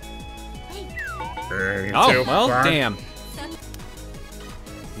 Oh, well, damn.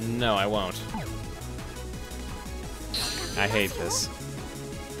 No, I won't. I hate this.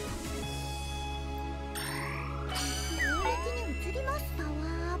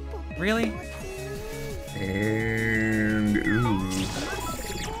 Really? And ooh.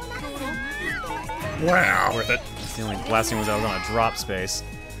 Wow. Worth it. The only blessing was I was on a drop space.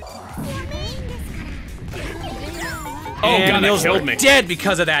 Oh and god, that Emile's killed me. dead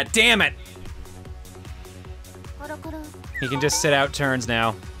because of that. Damn it! He can just sit out turns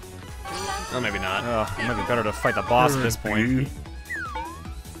now. Oh, maybe not. Oh, it might be better to fight the boss at this point.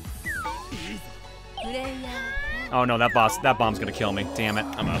 Oh no, that bomb's gonna kill me. Damn it,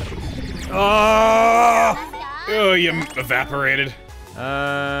 I'm up. Oh, you evaporated. I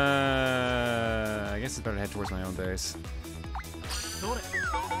guess it's better to head towards my own base.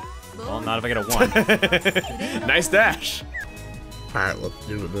 Well, not if I get a 1. Nice dash. Alright, let's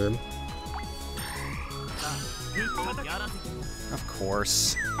do it then. Of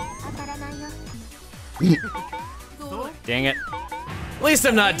course. Dang it. At least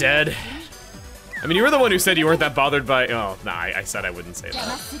I'm not dead. I mean, you were the one who said you weren't that bothered by. Oh, nah, I said I wouldn't say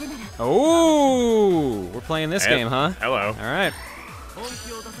that. Oh, we're playing this game, huh? Hello. All right.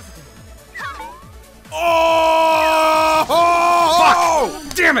 Oh!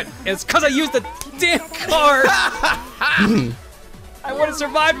 Fuck! Damn it! It's because I used the damn card. I would have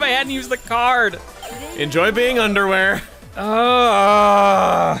survived if I hadn't used the card. Enjoy being underwear.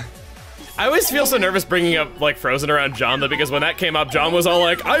 I always feel so nervous bringing up like Frozen around John though, because when that came up, John was all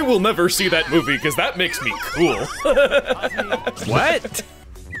like, "I will never see that movie because that makes me cool." What?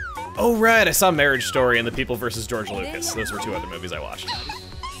 Oh right, I saw Marriage Story and The People vs. George Lucas. Those were 2 other movies I watched.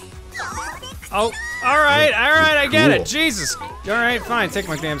 Oh, all right, I get it. Jesus. All right, fine. Take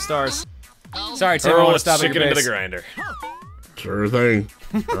my damn stars. Sorry, Tim. I want to stop at your chicken into base. the grinder. Sure thing.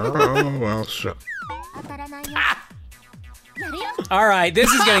 Oh, well, shut. All right,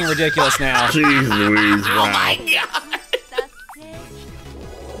 this is getting ridiculous now. Jeez Louise, wow. Oh my god!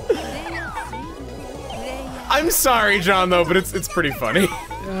 I'm sorry, John, though, but it's pretty funny.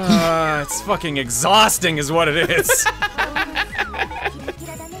 It's fucking exhausting, is what it is.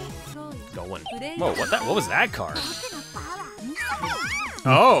 Going. Whoa, what was that card?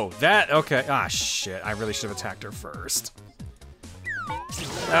 Oh, that, okay. Ah, shit, I really should have attacked her first.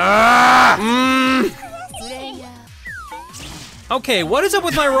 Okay, what is up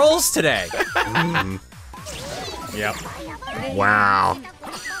with my rolls today? Yep. Wow.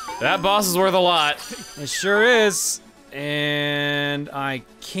 That boss is worth a lot. It sure is. And I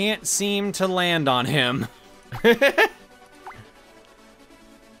can't seem to land on him.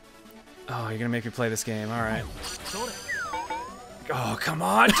 Oh, you're gonna make me play this game, all right. Oh, come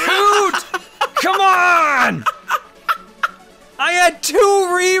on, dude! Come on! I had 2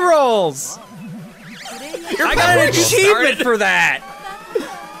 rerolls! I got an achievement for that!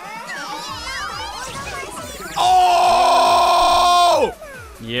 Oh!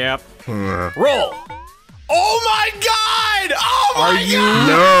 Yep. Roll! Oh my god! Oh my god!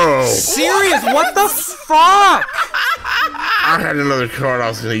 No! Serious? What the fuck? I had another card I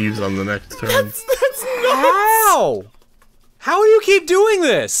was gonna use on the next turn. That's nuts! How? How do you keep doing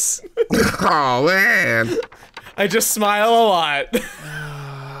this? Oh, man. I just smile a lot.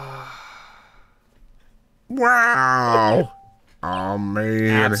 Wow. Oh,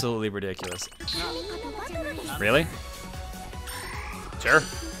 man. Absolutely ridiculous. Really? Sure.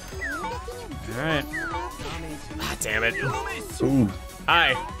 Alright. Ah, damn it. Ooh.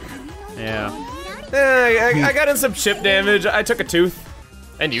 Hi. Yeah. I got in some chip damage. I took a tooth.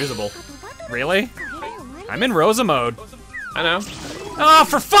 And usable. Really? I'm in Rosa mode. I know. Oh,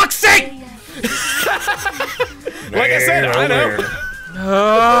 for fuck's sake! Like I said, I know.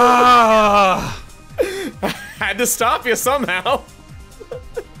 Had to stop you somehow.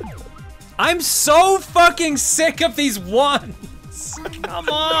 I'm so fucking sick of these ones. Come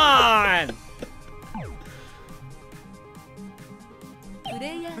on.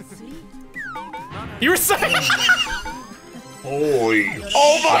 You were saying. Holy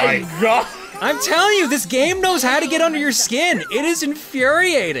Oh my god. I'm telling you, this game knows how to get under your skin. It is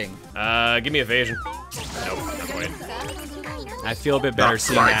infuriating. Give me evasion. Nope, not quite. I feel a bit better Not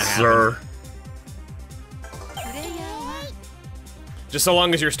seeing quite, that happen. sir. Just so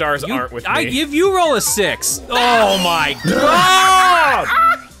long as your stars aren't with me. I give you roll a 6. Oh my god!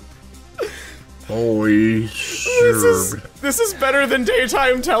 Holy sure. This is better than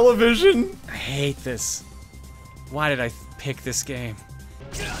daytime television. I hate this. Why did I pick this game?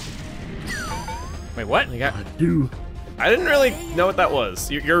 Wait, what? You got I didn't really know what that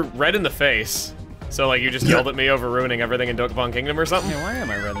was. You're red in the face. So like you just yelled at me over ruining everything in Dokapon Kingdom or something? Yeah, why am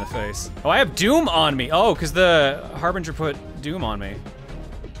I red in the face? Oh, I have Doom on me. Oh, because the Harbinger put Doom on me.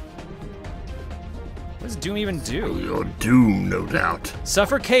 What does Doom even do? You're doomed, no doubt.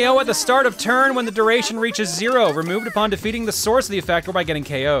 Suffer KO at the start of turn when the duration reaches 0. Removed upon defeating the source of the effect or by getting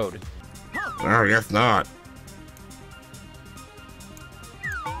KO'd. I guess not.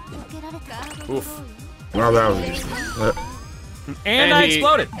 Oof. Well, that was interesting. And I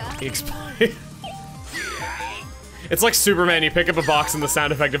exploded. He exploded. It's like Superman, you pick up a box and the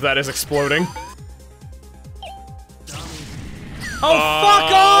sound effect of that is exploding. Oh,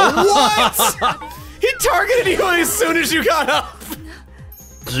 fuck off! What? He targeted you as soon as you got up.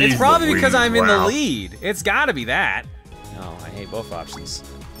 It's probably because I'm in the Wow. lead. It's gotta be that. No, I hate both options.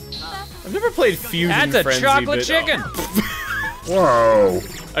 I've never played Fusion That's a Frenzy, chocolate but- chicken. Whoa.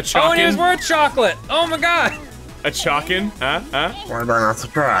 A Oh, chalkin? and it was worth chocolate. Oh my god. A chalkin? Huh? Why am I not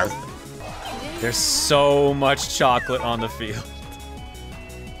surprised? There's so much chocolate on the field.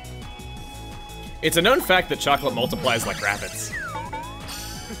 It's a known fact that chocolate multiplies like rabbits.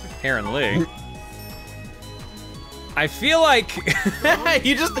 Apparently. I feel like you're not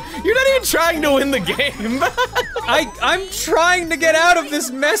even trying to win the game. I'm trying to get out of this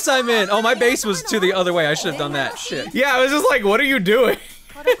mess I'm in. Oh, my base was to the other way. I should have done that. Shit. Yeah, I was just like, what are you doing?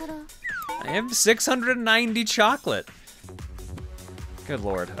 I have 690 chocolate. Good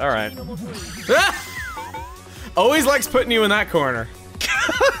lord. All right. Always likes putting you in that corner.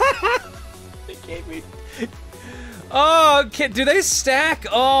 Oh, do they stack?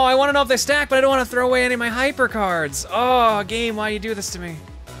 Oh, I want to know if they stack, but I don't want to throw away any of my hyper cards. Oh, game, why do you do this to me?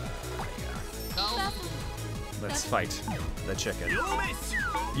 Let's fight the chicken.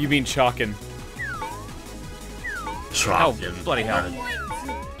 You mean chalkin? Oh, Chocolate. bloody hell.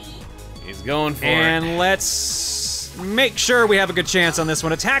 He's going for And let's make sure we have a good chance on this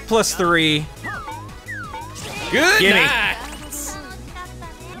one. Attack +3. it. Good Gimme. night.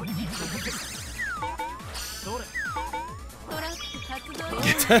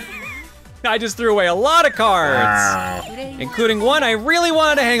 I just threw away a lot of cards, Wow. including one I really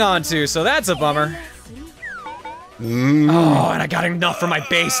wanted to hang on to, so that's a bummer. Oh, and I got enough for my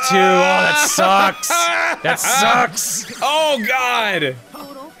base too. Oh, that sucks. That sucks. Oh God!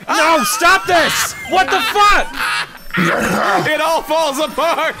 No, stop this! What the fuck? It all falls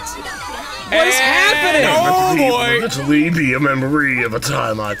apart. What is happening? Oh boy! Literally be a memory of a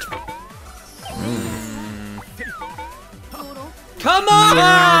time I Come on!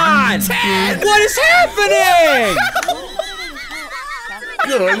 What is happening?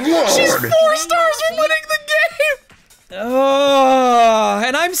 Good lord! 4 stars from winning the game. Oh,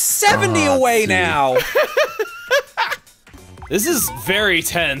 and I'm 70 away now. This is very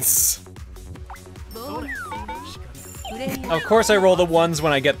tense. Of course, I roll the ones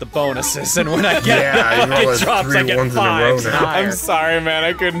when I get the bonuses, and when I get, Yeah, you roll it drops, I 3 get ones in a row 5s and now. higher. I'm sorry, man.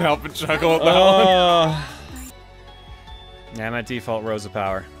 I couldn't help but chuckle at that one. Yeah, I'm at default Rose of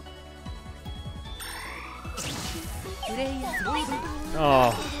Power.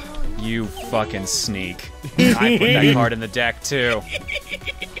 Oh, you fucking sneak. I put that card in the deck, too.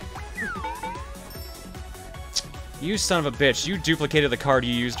 You son of a bitch, you duplicated the card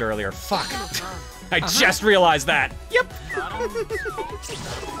you used earlier. Fuck. I just realized that. Yep.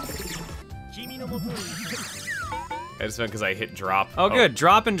 I just went because I hit drop. Oh, good.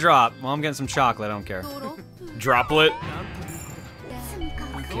 Drop and drop. Well, I'm getting some chocolate. I don't care. Droplet.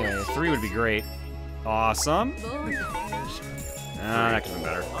 Okay, 3 would be great. Awesome. That could be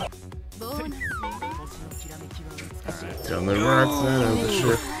better. On the right side of the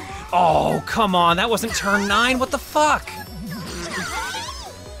ship. Oh, come on. That wasn't turn 9. What the fuck?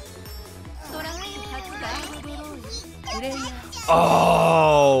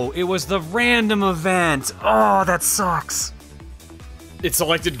 Oh, it was the random event. Oh, that sucks. It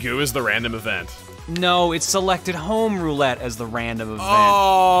selected goo as the random event. No, it selected home roulette as the random event.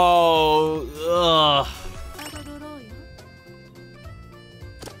 Oh, ugh.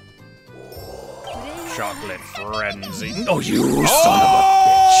 Chocolate frenzy. Oh, you son of a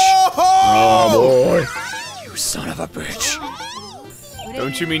bitch. Oh boy. You son of a bitch.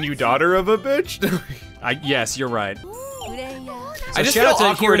 Don't you mean you daughter of a bitch? Yes, you're right. I just shout out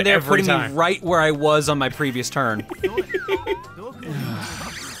feel to here awkward and there every putting time. me right where I was on my previous turn.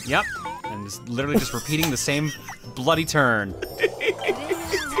 Yep, and just literally just repeating the same bloody turn.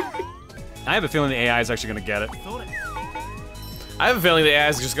 I have a feeling the AI is actually gonna get it. I have a feeling the AI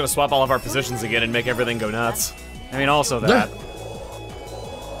is just gonna swap all of our positions again and make everything go nuts. I mean, also that.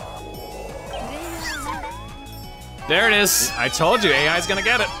 There it is. I told you, AI is gonna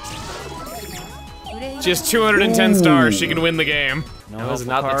get it. She has 210 stars. She can win the game. No That was helpful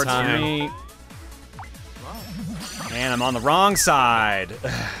not the cards for time. me. And I'm on the wrong side.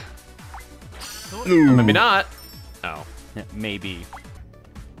 Maybe not. Oh. Maybe.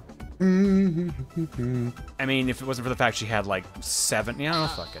 I mean, if it wasn't for the fact she had like 7,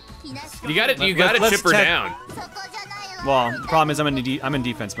 fuck it. You got it. You Let- got to let's chip her check- down. Well, the problem is I'm in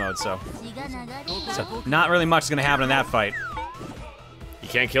defense mode, so not really much is gonna happen in that fight. You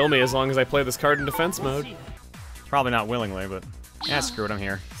can't kill me as long as I play this card in defense mode. Probably not willingly, but yeah, screw it, I'm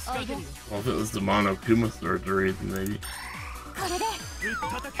here. Well, if it was the Monokuma surgery, then maybe.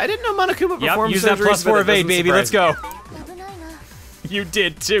 I didn't know Monokuma Yep, performed use that surgeries, but +4 it evade, doesn't baby. Let's surprise go. You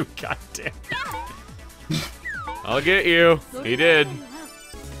did too, goddamn. I'll get you. He did.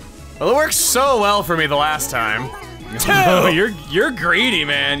 Well, it worked so well for me the last time. Oh, you're greedy,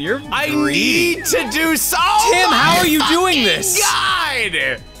 man. You're greedy. I need to do so. Tim, how are you doing this?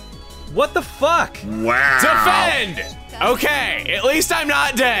 God! What the fuck? Wow. Defend! Okay, at least I'm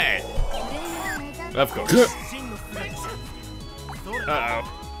not dead. Of course. Uh-oh.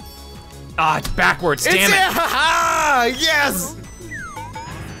 Ah, it's backwards, damn it. Haha! Yes!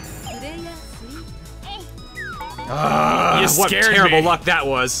 What terrible luck that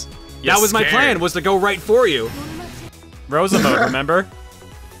was. That was my plan, was to go right for you. Rosa mode, remember?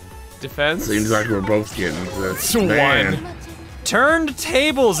 Defense? Seems like we're both getting this. One. Turned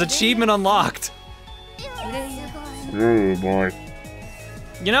tables achievement unlocked. Oh boy.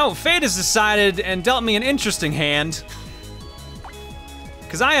 You know, fate has decided and dealt me an interesting hand.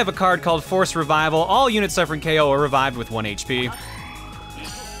 Because I have a card called Force Revival. All units suffering KO are revived with 1 HP.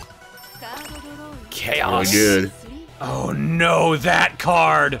 Chaos. Really good. Oh no, that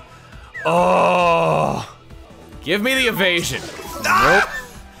card. Oh. Give me the evasion. Nope.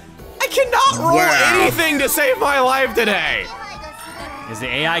 I cannot roll anything to save my life today. Is the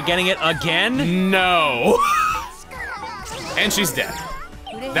AI getting it again? No. And she's dead.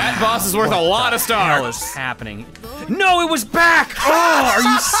 That boss is worth a lot of stars. What the hell is happening? No, it was back! Oh, are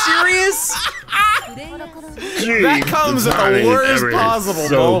you serious? That comes at the worst possible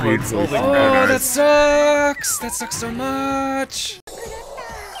moments. Oh, that sucks. That sucks so much.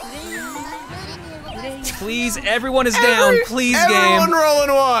 Please, everyone is down. Please, game. Everyone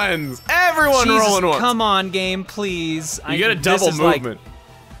rolling ones. Everyone Jesus, rolling ones. Come on, game, please. You get a double movement.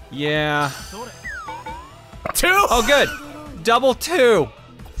 Yeah. 2. Oh, good. Double 2.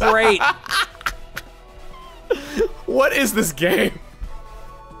 Great. What is this game?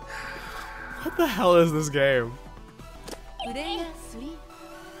 What the hell is this game?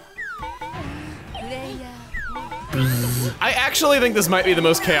 I actually think this might be the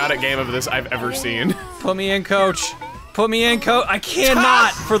most chaotic game of this I've ever seen. Put me in, coach. Put me in, coach. I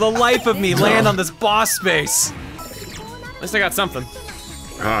cannot, for the life of me, land on this boss space. At least I got something.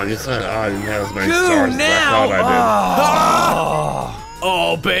 Oh, I guess I didn't have as many stars as I thought I did.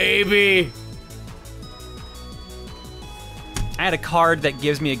 Oh, baby. I had a card that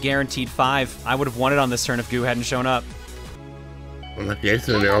gives me a guaranteed 5. I would have won it on this turn if Goo hadn't shown up. Well, in that case,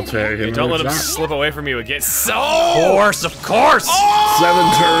 then I'll take Hey, don't let him slip away from you again. So. Of course. Oh!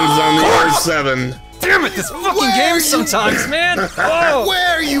 7 turns on the R7. Damn it, this fucking game sometimes, man. Oh.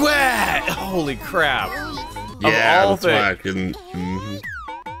 Where are you at? Holy crap. Yeah, of all that's why I things. couldn't.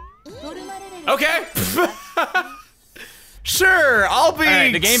 Okay. Sure, I'll be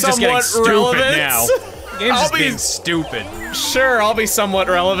Right, the game's just getting somewhat stupid relevant. now. The game's just being stupid. Sure, I'll be somewhat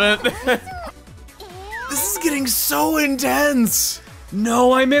relevant. This is getting so intense.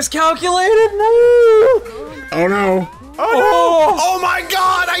 No, I miscalculated. No. Oh no! Oh my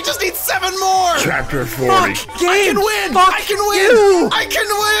god, I just need 7 more! Chapter 40. Fuck, I game. can win! Fuck I can win! you. I can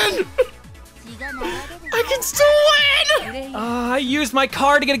win! I can still win! I used my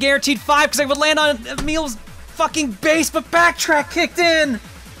card to get a guaranteed 5 because I would land on Emile's fucking base, but backtrack kicked in.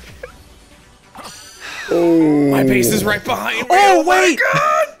 Oh. My base is right behind me. Oh, wait! My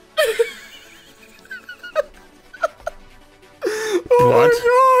god! What?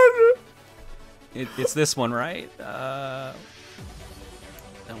 Oh It's this one, right? I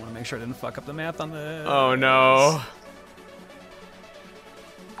want to make sure I didn't fuck up the math on the... Oh no.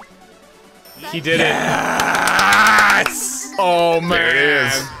 He did it. Oh man. There it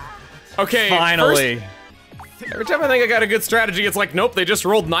is. Okay, Finally. Every time I think I got a good strategy, it's like, nope, they just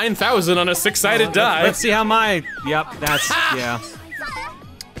rolled 9,000 on a 6-sided die. Let's see how my... Yep, that's... Yeah.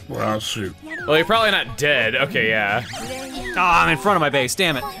 Well, shoot. Well, you're probably not dead. Okay, yeah. Oh, I'm in front of my base,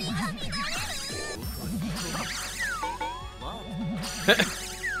 damn it.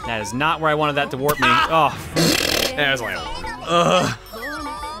 That is not where I wanted that to warp me. Oh. Yeah, it was only one.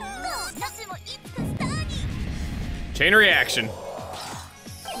 Chain reaction.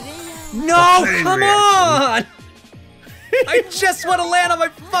 No, Chain come on! I just want to land on my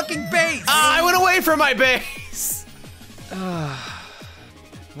fucking base! I went away from my base!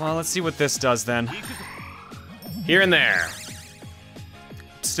 Well, let's see what this does then. Here and there.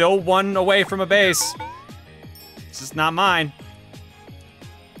 Still 1 away from a base. This is not mine.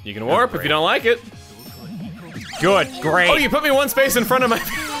 You can warp if you don't like it. Good, great. Oh, you put me 1 space in front of my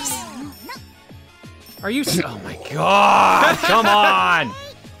base. Are you? Oh my god! Come on!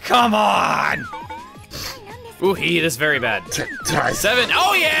 Come on! Ooh, heat is very bad. 7.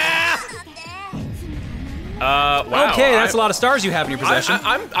 Oh yeah! Wow. Okay, that's a lot of stars you have in your possession.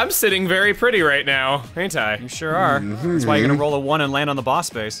 I'm sitting very pretty right now, ain't I? You sure are. That's why you're gonna roll a 1 and land on the boss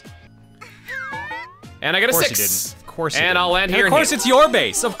base. And I got a Of course 6. you didn't. Of course you And didn't. I'll land here. Of course it's your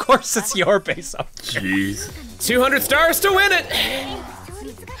base. Of course it's your base. Jeez. 200 stars to win it.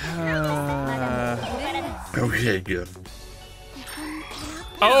 Okay, good.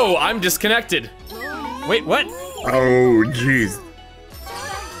 Oh, I'm disconnected. Wait, what? Oh, jeez.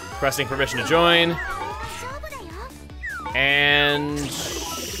 Requesting permission to join. And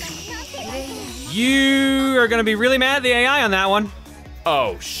You are gonna be really mad at the AI on that one.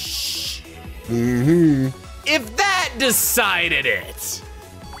 oh If that decided it.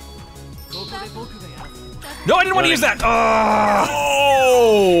 No, I didn't want to use that. Oh! I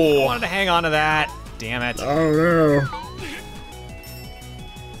Oh! wanted to hang on to that. Damn it. Oh no.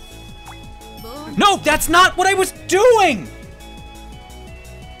 No, that's not what I was doing.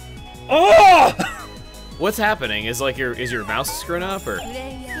 Oh! What's happening? Is your mouse screwing up or?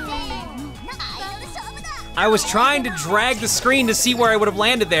 I was trying to drag the screen to see where I would have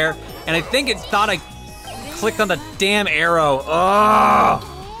landed there, and I think it thought I clicked on the damn arrow. Oh!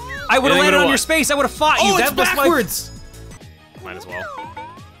 I would have landed on your space. I would have fought you. Oh, it's That was my- backwards. Might as well.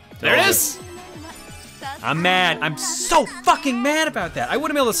 There it is. I'm mad. I'm so fucking mad about that. I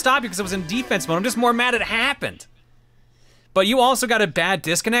wouldn't be able to stop you because I was in defense mode. I'm just more mad it happened. But you also got a bad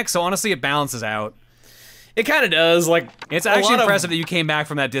disconnect, so honestly, it balances out. It kind of does. Like It's actually impressive that you came back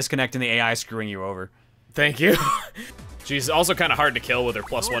from that disconnect and the AI screwing you over. Thank you. She's also kind of hard to kill with her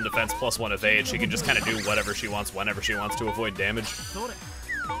 +1 defense, +1 evade. She can just kind of do whatever she wants, whenever she wants to avoid damage.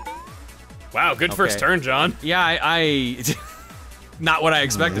 Wow, good first turn, John. Yeah, I not what I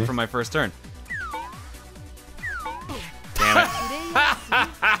expected from my first turn. Damn it.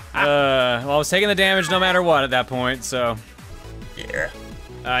 Well, I was taking the damage no matter what at that point, so. Yeah.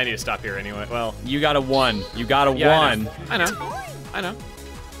 I need to stop here anyway. Well, You got a 1. You got a yeah, 1. I know. I know.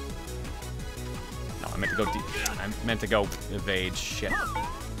 No, I meant to go deep. I meant to go evade. Shit. I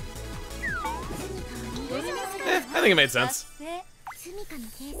think it made sense.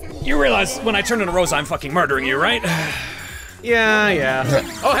 You realize when I turn into Rosa, I'm fucking murdering you, right? Yeah.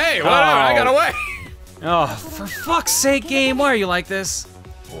 Oh, hey, whatever, I got away. Oh, for fuck's sake, game, why are you like this?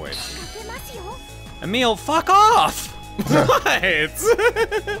 Boy. Emile, fuck off! What?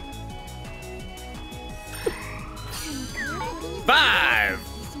 5.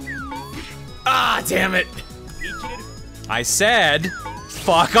 Ah, damn it. I said,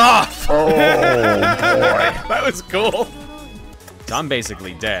 fuck off! Oh boy. That was cool. So I'm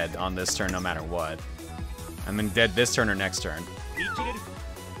basically dead on this turn no matter what. I'm in dead this turn or next turn.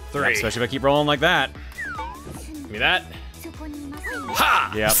 3. Especially if I keep rolling like that. Give me that.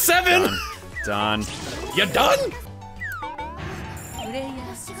 Ha! Yep. 7. Done. You done?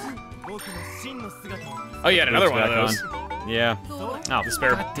 Oh, you had another Boots one of back those. on. Yeah. Oh,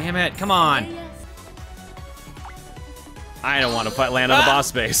 Despair. God damn it, come on. I don't want to land on the boss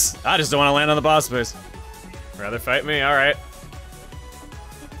space. I just don't want to land on the boss space. Rather fight me? All right.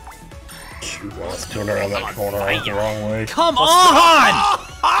 Shoot, I was turning around that corner. I went the wrong way. Come on!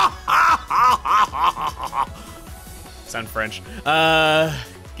 Sound French.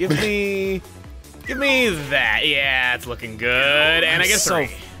 Give me that. Yeah, it's looking good. And I get 3.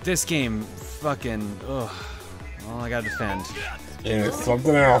 This game, fucking, ugh. Well, I gotta defend. And it's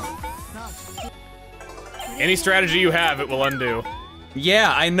something else. Any strategy you have, it will undo.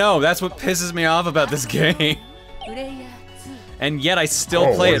 Yeah, I know. That's what pisses me off about this game. And yet I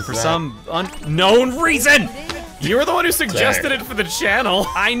still play what it is for that? some unknown reason. You were the one who suggested it for the channel.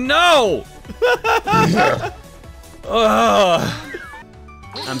 I know. Ugh.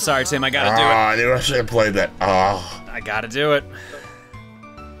 I'm sorry, Tim. I gotta do it. I knew I should have played that. I gotta do it.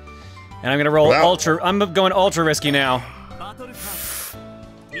 And I'm gonna roll ultra. I'm going ultra risky now.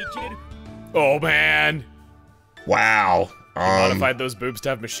 Oh man. Wow. Modified those boobs to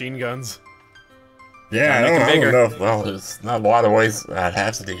have machine guns. Yeah, I make them don't bigger. know. Well, there's not a lot of ways I'd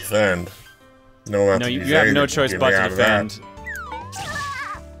have to defend. No, No, you have no choice but to that. defend.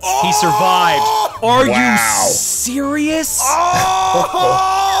 He survived. Are Wow. you serious?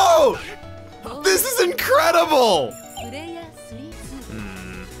 Oh! This is incredible!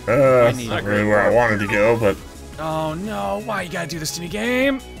 Not really where I wanted to go, but Oh no, why you gotta do this to me,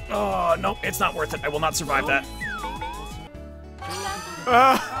 game? Oh, no, it's not worth it. I will not survive that.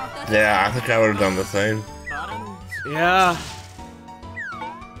 yeah, I think I would have done the same. Yeah.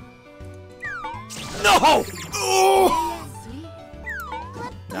 No!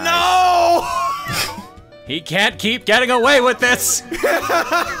 No! He can't keep getting away with this!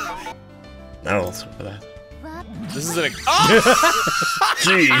 No, let's go for that. This is an. Oh!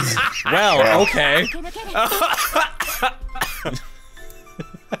 Jeez. Well, okay.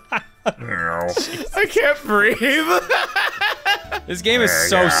 I can't breathe. This game is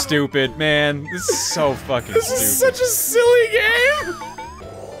so stupid, man. This is so fucking stupid. This is such a silly game.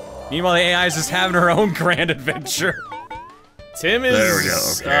 Meanwhile, the AI is just having her own grand adventure. Tim is. There we go,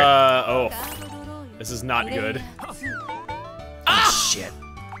 okay. Oh. This is not good. Oh, shit.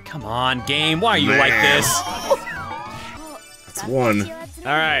 Come on, game. Why are you like this? That's one.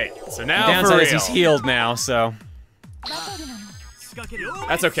 Alright, so The now for downside real. is he's healed now, so.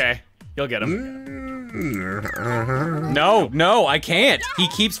 That's okay. You'll get him. No, no, I can't. He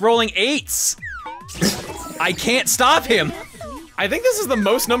keeps rolling 8s. I can't stop him. I think this is the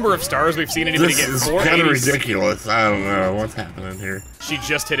most number of stars we've seen anybody This get. is 4 kind of 80s. ridiculous. I don't know what's happening here. She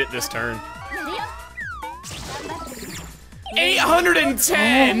just hit it this turn.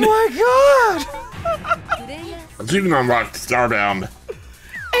 810! Oh my god! It's even unlocked Starbound.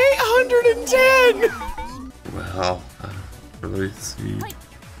 810! Well, I don't really see.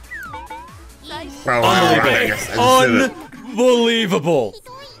 Well, Unbelievable. I guess I just did it. Unbelievable.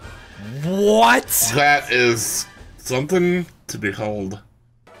 What? That is something to behold.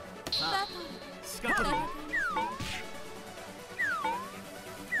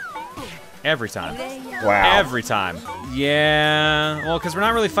 Every time. Wow. Every time. Yeah, well, because we're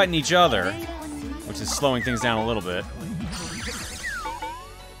not really fighting each other, which is slowing things down a little bit.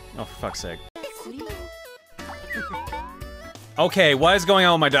 Oh, for fuck's sake. Okay, what is going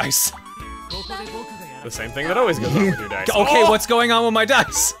on with my dice? The same thing that always goes on with your dice. Okay, Oh! what's going on with my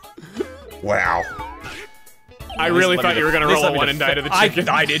dice? Wow. I really thought you were gonna roll a 1 and die to the chicken.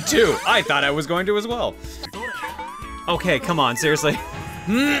 I did too. I thought I was going to as well. Okay, come on, seriously.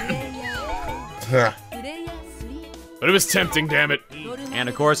 Huh. But it was tempting, damn it. And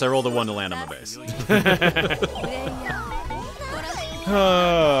of course, I rolled a 1 to land on my base.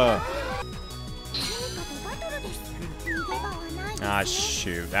 Ah,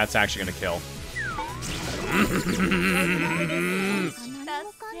 shoot. That's actually gonna kill.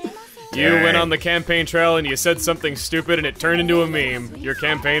 You went on the campaign trail and you said something stupid and it turned into a meme. Your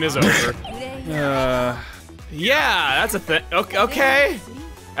campaign is over. Yeah, that's a thing. Okay.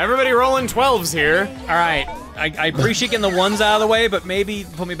 Everybody rolling 12s here. Alright, I appreciate getting the 1s out of the way, but maybe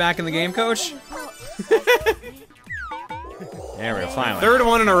put me back in the game, coach? There we go, finally. Third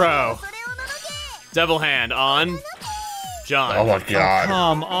one in a row. Devil hand on John. Oh my god.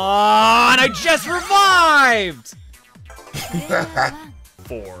 Come on, I just revived!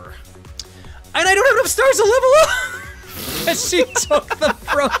 4. And I don't have enough stars to level up! And she took them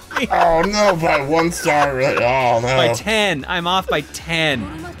from me. Oh no, by 1 star. Oh no. By 10, I'm off by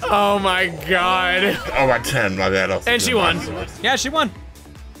 10. Oh my god. Oh, by 10, my bad. And she won. Yeah, she won.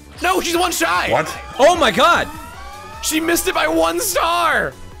 No, she's 1 shy. What? Oh my god! She missed it by 1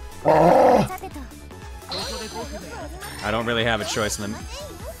 star. Oh. I don't really have a choice in them.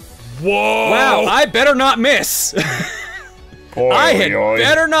 Whoa. Wow, I better not miss! I had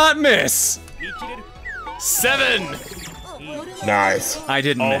better not miss! 7. Nice. I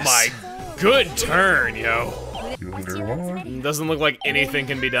didn't miss. Oh my good turn, yo. You wonder why? Doesn't look like anything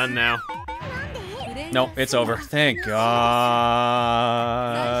can be done now. Nope, it's over. Thank God.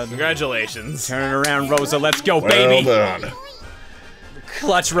 Congratulations. Turn it around, Rosa. Let's go, Well baby. done.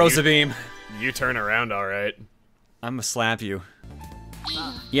 Clutch, Rosa Beam. You turn around all right. I'm gonna slap you.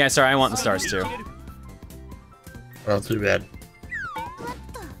 Yeah, sorry, I want the stars too. Oh, too bad.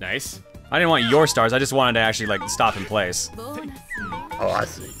 Nice. I didn't want your stars, I just wanted to actually, like, stop in place. Oh, I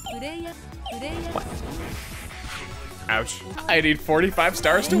see. Ouch. I need 45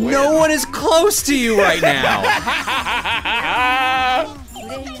 stars to win. No one is close to you right now!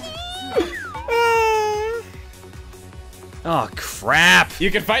 Oh, crap! You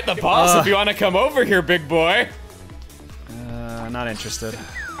can fight the boss if you want to come over here, big boy. Not interested.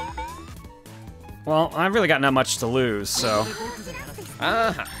 Well, I've really got not much to lose, so...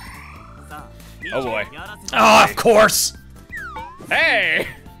 Oh boy. Oh, of course! Hey!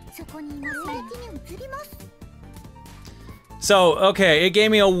 So, okay, it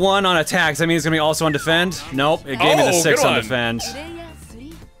gave me a 1 on attack. Does that mean it's gonna be also on defend? Nope, it gave me the 6 good on one. defend.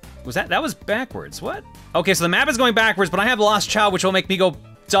 Was that was backwards, what? Okay, so the map is going backwards, but I have Lost Child, which will make me go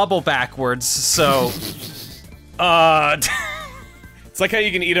double backwards, so... It's like how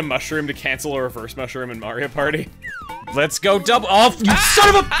you can eat a mushroom to cancel a reverse mushroom in Mario Party. Let's go double- Oh, you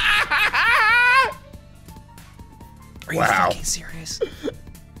son of a- Are you Wow. fucking serious?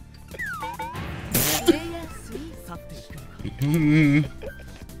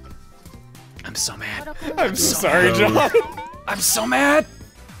 I'm so mad. I'm so sorry, John. I'm so mad!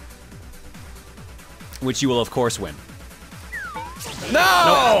 which you will of course win.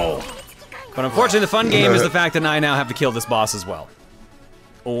 No! But unfortunately, the fun game is the fact that I now have to kill this boss as well.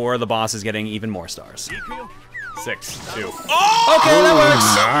 Or the boss is getting even more stars. 6, 2. Oh! Okay, that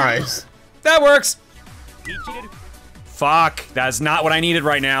works. Nice. That works. Fuck, that's not what I needed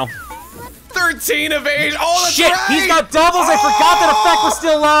right now. 13 of 8. Oh, that's Shit, right. he's got doubles. I forgot that effect was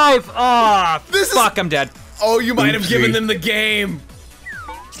still alive. Ah, fuck, I'm dead. Oh, you might have given them the game.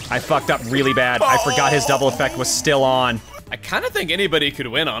 I fucked up really bad. I forgot his double effect was still on. I kind of think anybody could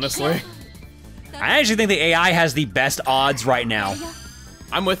win, honestly. I actually think the AI has the best odds right now.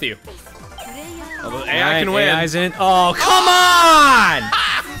 I'm with you. Although AI can win. AI's in. Oh, come on!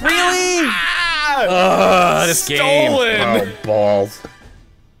 Really? Ugh, this game. Oh, balls.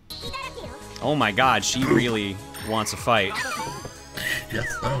 Oh my god, she really wants a fight. Yes,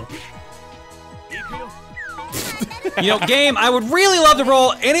 so. You know, game, I would really love to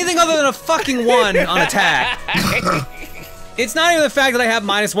roll anything other than a fucking 1 on attack. It's not even the fact that I have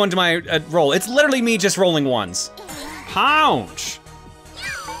 -1 to my roll. It's literally me just rolling 1s. Ouch.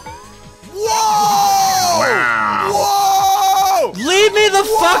 Whoa! Wow. Whoa! Leave me the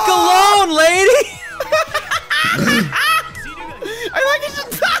fuck alone, lady!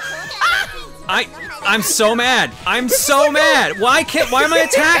 I'm so mad. I'm so mad. Why are my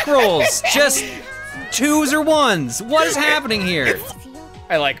attack rolls just 2s or 1s? What is happening here?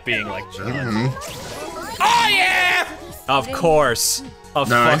 I like being like John. Oh yeah! Of course. Of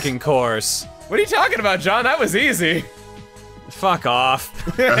fucking course. What are you talking about, John? That was easy. Fuck off.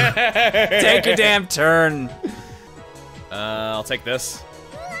 Take your damn turn. I'll take this.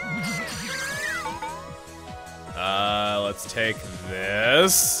 Let's take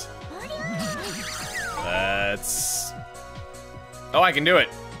this. Let's... Oh, I can do it.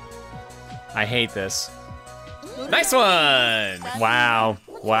 I hate this. Nice one! Wow.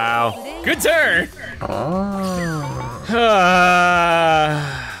 Wow. Good turn! Well,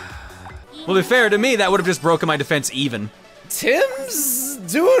 to be fair to me, that would have just broken my defense even. Tim's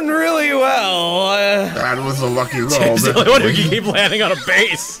doing really well. That was a lucky roll. Tim's the only one who can keep landing on a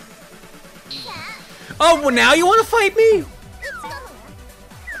base. Oh, well now you want to fight me?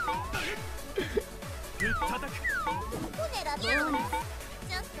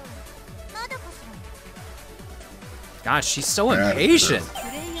 God, she's so impatient.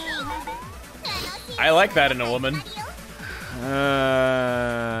 I like that in a woman. Yeah,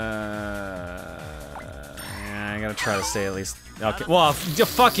 I gotta try to stay at least. Okay, well, the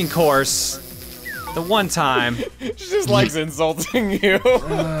fucking course. The one time. She just likes insulting you.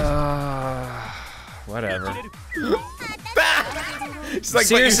 Whatever. She's like,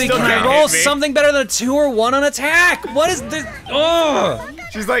 seriously, can I roll something better than a 2 or 1 on attack? What is this? Oh!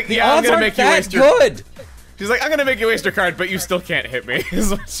 She's like, The yeah, I'm odds gonna aren't make you that waste your. good. She's like, I'm gonna make you waste your card, but you still can't hit me. Is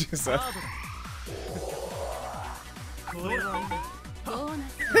what she said.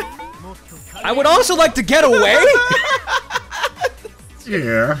 I would also like to get away.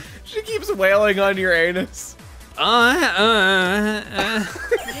 Yeah. She keeps wailing on your anus. Oh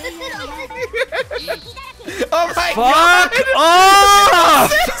my god! God!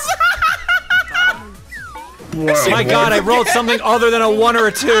 Off! Whoa. My god, I rolled something other than a 1 or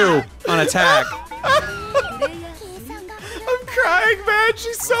a 2 on attack. I'm crying, man.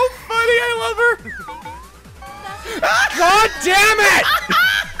 She's so funny. I love her. God damn it!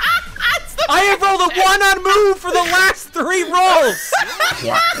 I have rolled a 1 on move for the last 3 rolls!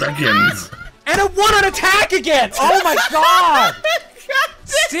 What seconds? And a 1 on attack again! Oh my god!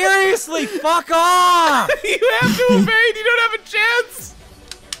 Seriously, fuck off! You have to evade. You don't have a chance.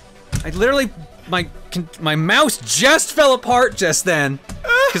 I literally, my mouse just fell apart just then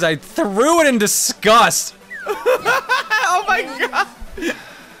because I threw it in disgust. Oh my god!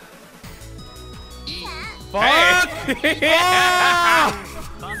 Fuck! Ah!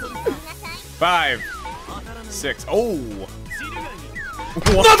 5, 6. Oh!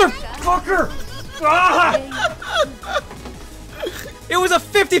 Motherfucker! Ah! It was a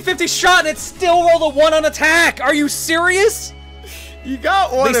 50-50 shot and it still rolled a 1 on attack! Are you serious? You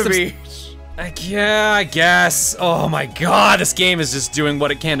got one of each. Yeah, I guess. Oh my god, this game is just doing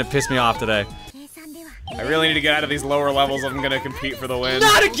what it can to piss me off today. I really need to get out of these lower levels if I'm gonna compete for the win.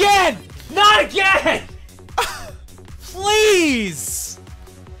 Not again! Not again! Please!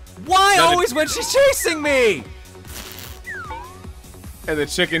 Why always when she's chasing me? And the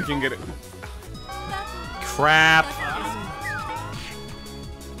chicken can get it. Crap.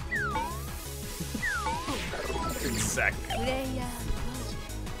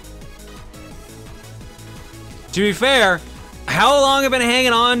 To be fair, how long have I been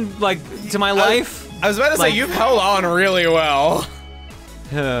hanging on, like, to my life? I was about to say, you've held on really well.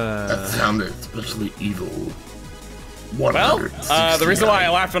 That sounded especially evil. Well, the reason why I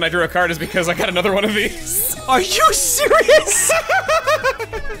laughed when I drew a card is because I got another one of these. Are you serious?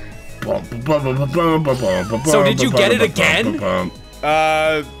 So did you get it again?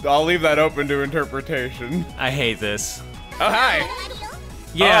 I'll leave that open to interpretation. I hate this. Oh, hi.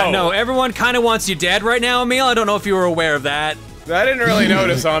 Yeah, Oh. no, everyone kind of wants you dead right now, Emile. I don't know if you were aware of that. I didn't really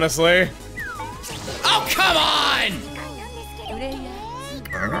notice, honestly. Oh, come on!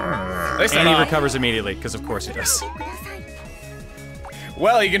 At least And I'm he not. recovers immediately, because of course he does.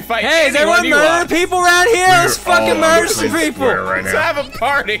 Well, you can fight Hey, is anyone everyone you murdering want. people around here? Let's fucking murder some people! Right Let's now. have a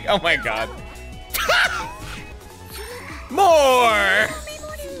party. Oh my god. More!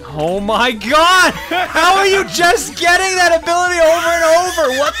 Oh my god! How are you just getting that ability over and over?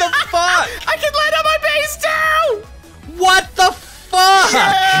 What the fuck? I can light up my base too! What the fuck?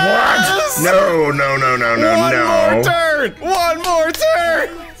 Yes! What? No, no, no, no, no, One no. more turn! One more turn!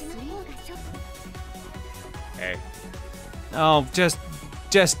 Hey, Oh, just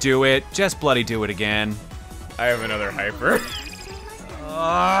do it. Just bloody do it again. I have another hyper.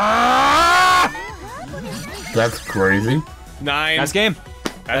 That's crazy. 9. That's game.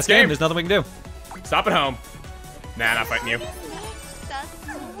 That's game. There's nothing we can do. Stop at home. Nah, not fighting you.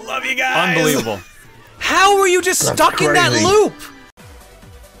 Love you guys. Unbelievable. How were you just That's stuck in that crazy. loop?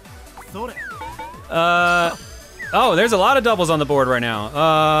 Oh, there's a lot of doubles on the board right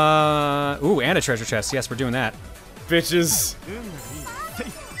now. Ooh, and a treasure chest. Yes, we're doing that. Bitches.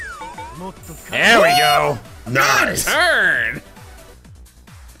 There we go. Nice. Turn.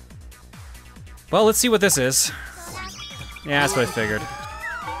 Well, let's see what this is. Yeah, that's what I figured.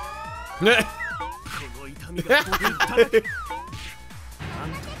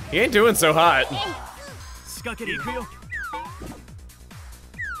 He ain't doing so hot.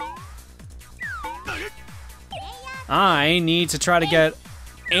 I need to try to get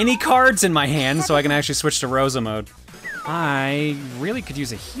any cards in my hand so I can actually switch to Rosa mode. I really could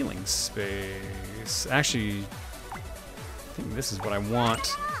use a healing space. Actually, I think this is what I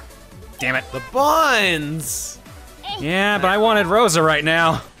want. Damn it. The buns. Yeah, but I wanted Rosa right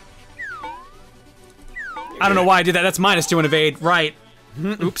now. I don't know why I did that. That's -2 and evade. Right.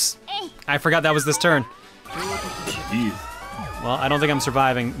 Oops. I forgot that was this turn. Jeez. Well, I don't think I'm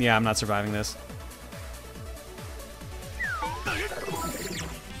surviving. Yeah, I'm not surviving this.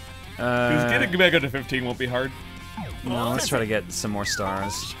 Getting back up to 15 won't be hard. No, let's try to get some more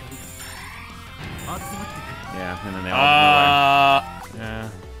stars. Yeah, and then they all go away. Yeah,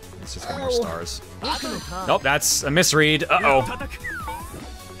 let's just get more stars. Nope, that's a misread. Uh-oh.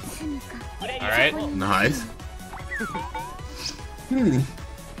 Alright. Nice.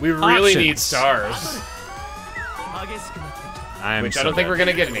 We really need Options. stars. Which I don't think we're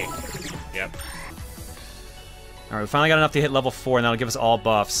gonna get any. Yep. Alright, we finally got enough to hit level 4, and that'll give us all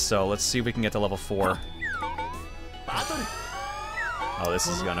buffs, so let's see if we can get to level 4. Oh, this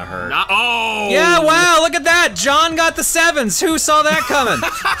is gonna hurt. Oh! Yeah, wow, look at that! John got the 7s! Who saw that coming?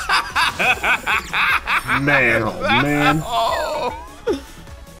 Man, oh man.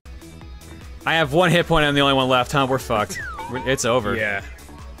 I have 1 hit point, I'm the only one left, huh? We're fucked. It's over. Yeah.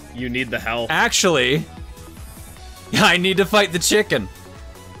 You need the health. Actually, I need to fight the chicken.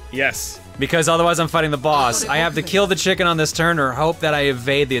 Yes. Because otherwise I'm fighting the boss. I have to kill the chicken on this turn or hope that I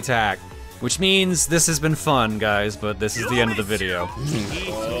evade the attack. Which means this has been fun, guys, but this is the end of the video.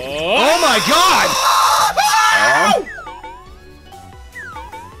 Oh my god!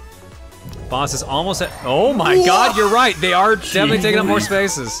 Boss is almost at— oh my god, you're right, they are definitely taking up more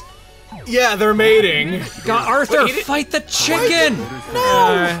spaces. Yeah, they're mating. God, Arthur, Wait, fight the chicken!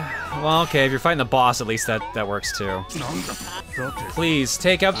 No! Well, okay, if you're fighting the boss, at least that works too. Please,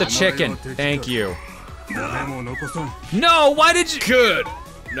 take out the chicken. Thank you. No, why did you— Good.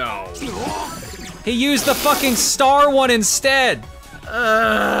 No. he used the fucking star one instead!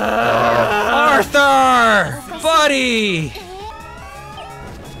 Arthur! Buddy!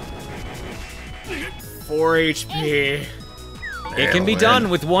 4 HP. It can be done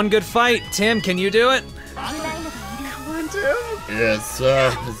with one good fight. Tim, can you do it? It's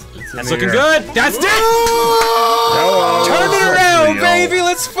That's looking good. That's it! Oh, Turn it around, Leo. baby!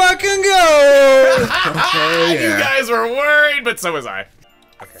 Let's fucking go! Oh, You yeah. guys were worried, but so was I.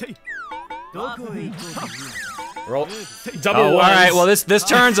 Okay. Roll. Double Oh, ones. alright, well this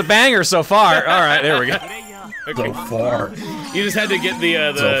turn's a banger so far. Alright, there we go. So far. You just had to get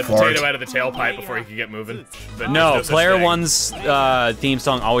the So far. potato out of the tailpipe before you could get moving. But No, there's such player thing. one's theme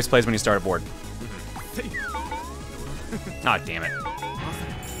song always plays when you start a board. Ah, damn it.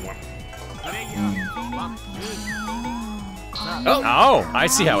 Oh, I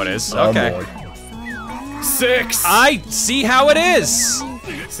see how it is. Oh, Okay. boy. 6. I see how it is!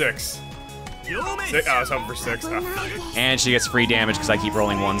 6. I was hoping for 6. Oh. And she gets free damage because I keep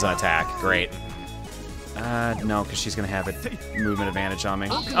rolling 1s on attack. Great. No, because she's gonna have a movement advantage on me.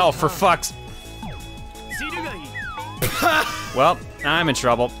 Oh, for fuck's... Well, I'm in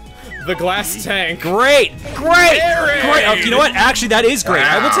trouble. The glass tank. Great! Great! Eric! Great! Oh, you know what? Actually, that is great.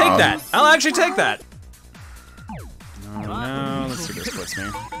 I will take that. I'll actually take that. No, let's see where this puts me.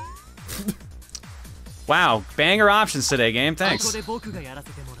 Wow, banger options today, game. Thanks.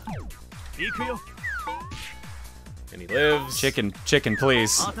 And he lives. Chicken,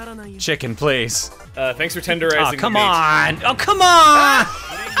 please. Chicken, please. Thanks for tenderizing. Oh, come on! Oh, come on!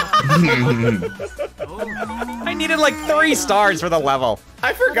 I needed like 3 stars for the level.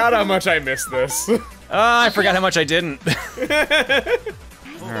 I forgot how much I missed this. I forgot how much I didn't.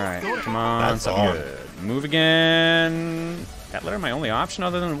 Alright, come on. That's all. Good. Move again. That letter my only option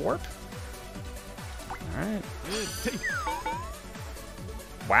other than warp? Alright.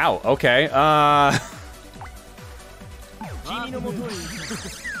 Wow, okay.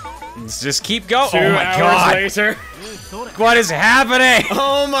 Let's just keep going. 2 Oh my hours god. later. What is happening?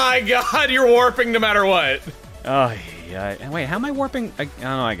 Oh my god, you're warping no matter what. Oh, yeah. Wait, how am I warping? Oh,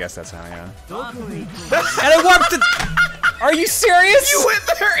 I guess that's how, yeah. And I warped it. Are you serious? You went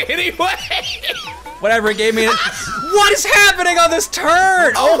there anyway. Whatever, it gave me. What is happening on this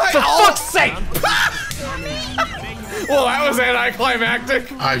turn? Oh, for fuck's sake! Well, that was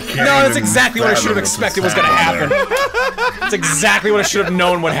anticlimactic. I can't. No, that's even exactly what I should have fathom expected what's was gonna happen. there. That's exactly what I should have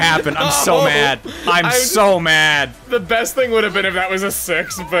known would happen. I'm so mad. I'm so mad. The best thing would have been if that was a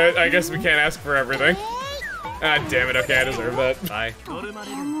 6, but I guess we can't ask for everything. Ah, damn it. Okay, I deserve that. Bye.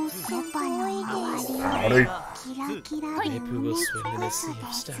 Howdy. Apu will swim in a sea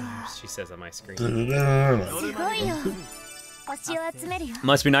of stars, she says on my screen.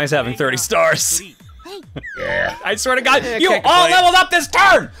 Must be nice having 30 stars. Yeah. I swear to God, you can't all complain. leveled up this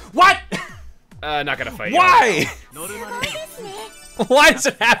turn! What? Not gonna fight you. Why? Why does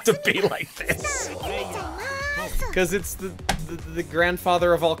it have to be like this? Because it's the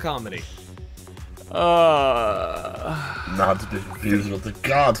grandfather of all comedy. Not to be confused with the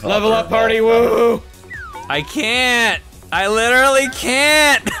Godfather. Level up party, woo! I can't. I literally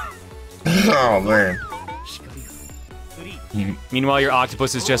can't. Oh man. Meanwhile, your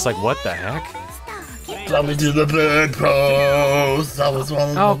octopus is just like, what the heck? Tell me to the bird pose. That was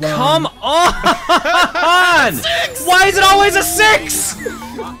one of Oh, the come on! Why is it always a 6?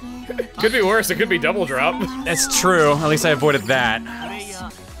 Could be worse, it could be double drop. That's true. At least I avoided that.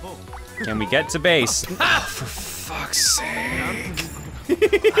 Can we get to base? For fuck's sake.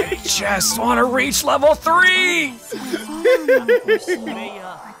 I just want to reach level 3!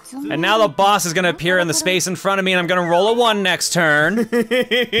 And now the boss is gonna appear in the space in front of me and I'm gonna roll a 1 next turn.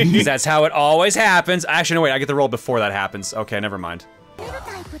 Because that's how it always happens. Actually, no, wait, I get the roll before that happens. Okay, never mind.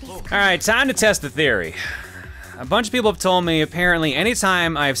 Alright, time to test the theory. A bunch of people have told me apparently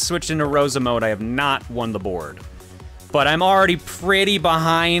anytime I've switched into Rosa mode, I have not won the board. But I'm already pretty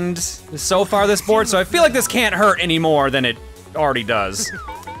behind so far this board, so I feel like this can't hurt any more than it already does.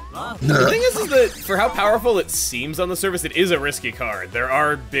 The thing is that for how powerful it seems on the surface, it is a risky card. There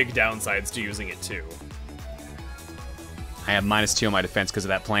are big downsides to using it too. I have -2 on my defense because of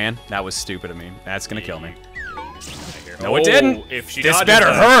that plan. That was stupid of me. That's gonna kill me. No, it didn't. If she This dodges better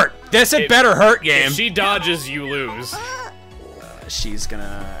that- hurt. This it better hurt, game. If she dodges, you lose. She's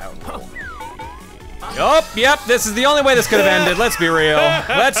gonna outroll me. Oh, yep, this is the only way this could have ended. Let's be real.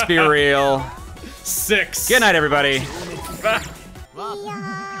 Let's be real. 6. Good night, everybody.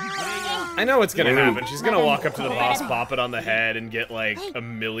 I know what's gonna happen. She's gonna walk up to the boss, bop it on the head, and get like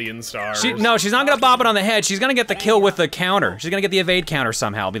 1,000,000 stars. No, she's not gonna bop it on the head. She's gonna get the kill with the counter. She's gonna get the evade counter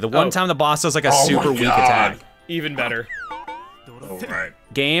somehow. It'll be the one time the boss does like a super weak attack. Even better. Alright.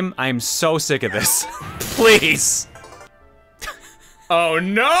 Game, I'm so sick of this. Please. Oh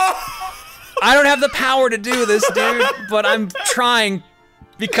no! I don't have the power to do this, dude, but I'm trying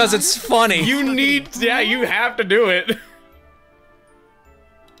because it's funny. You need, yeah, you have to do it.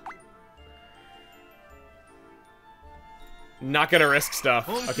 Not gonna risk stuff.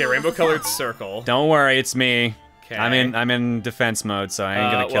 Okay, rainbow colored circle. Don't worry, it's me. Okay. I'm in defense mode, so I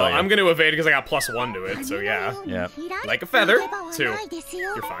ain't gonna kill well, you. I'm gonna evade because I got +1 to it, so yeah. Yep. Like a feather, 2.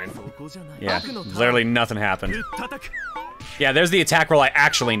 You're fine. Yeah, literally nothing happened. Yeah, there's the attack roll I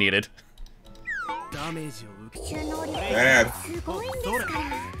actually needed. Bad.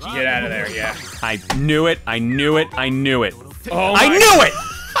 Get out of there, yeah. I knew it, I knew it, I knew it. Oh I knew it!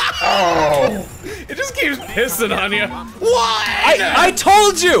 Oh! It just keeps pissing on you. Why? I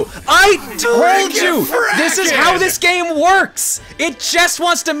told you! I told you! Frickin' This is how this game works! It just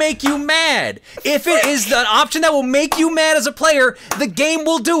wants to make you mad. If it is an option that will make you mad as a player, the game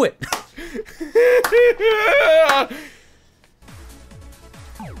will do it.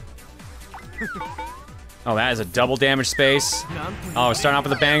 Oh, that is a double damage space. Oh, we're starting off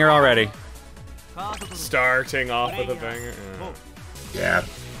with a banger already. Starting off with a banger. Yeah. I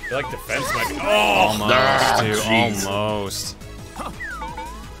feel like defense might be. Oh! Almost, dude. Jeez. Almost.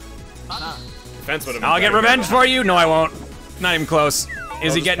 Defense would have been I'll get better. revenge for you. No, I won't. Not even close.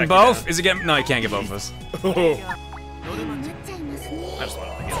 Is he just getting peck you both? down. Is he getting? No, he can't get both of us. I just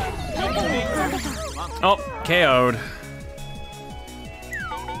wanted to get Oh, KO'd.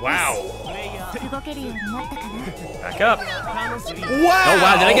 Wow. Back up. Wow. Oh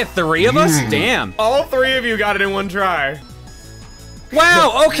wow, did I get 3 of us? Damn. All 3 of you got it in one try.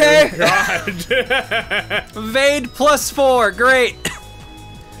 Wow. Okay. God. Evade +4. Great.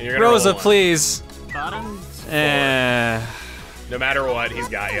 You're gonna Rosa, roll one. please. No matter what, he's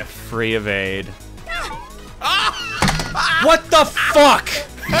got you. Free evade. What the fuck?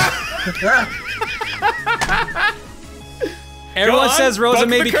 Everyone on, says Rosa buck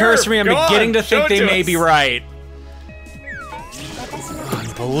may the be curve. cursed for me. I'm Go beginning on, to show think it they to may us. be right.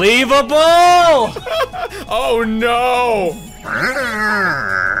 Unbelievable! Oh no!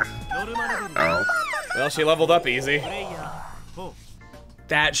 Oh. Well, she leveled up easy.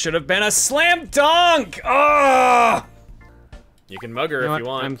 That should have been a slam dunk! Oh! You can mug her You know if you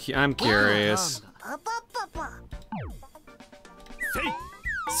what? want. I'm curious.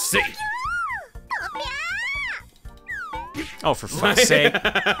 See. Oh, for fuck's sake.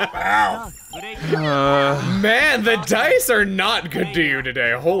 Wow. Man, the dice are not good to you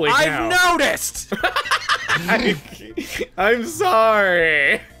today. Holy cow. I've noticed! I'm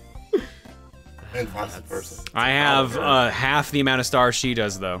sorry. Impossible person. I have half the amount of stars she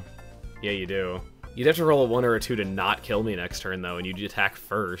does, though. Yeah, you do. You'd have to roll a 1 or a 2 to not kill me next turn, though, and you'd attack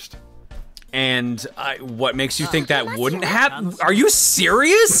first. And what makes you think that wouldn't happen? Are you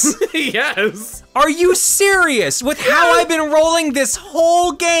serious? Yes. Are you serious? With how I've been rolling this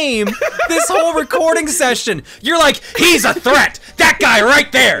whole game, this whole recording session, you're like, he's a threat. That guy right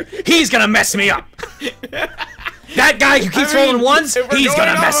there, he's gonna mess me up. That guy who keeps rolling ones, if we're he's going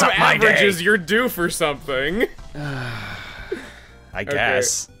gonna off mess of up my day. averages, you're due for something. I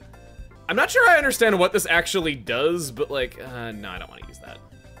guess. I'm not sure I understand what this actually does, but like, no, I don't want to use that.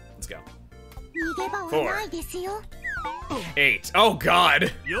 Let's go. 4. 8. Oh God.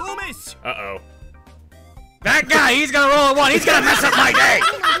 Uh-oh. That guy, he's gonna roll a 1. He's gonna mess up my day.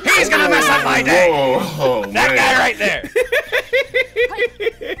 He's gonna mess up my day. Whoa, That guy right there.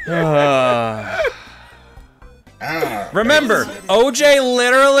 Remember, OJ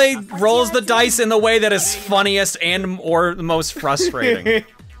literally rolls the dice in the way that is funniest and or the most frustrating.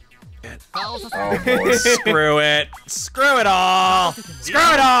 Oh boy. Screw it. Screw it all. Screw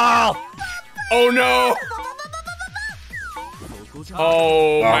it all. Oh no. Oh,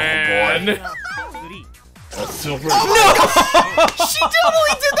 Oh, man. boy. A silver. She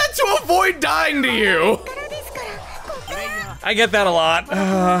totally did that to avoid dying to you. I get that a lot.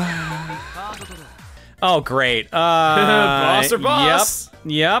 Oh, great. Boss or boss?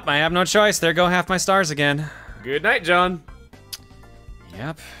 Yep, I have no choice. There go half my stars again. Good night, John.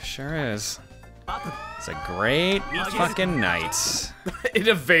 Yep, sure is. It's a great fucking night. It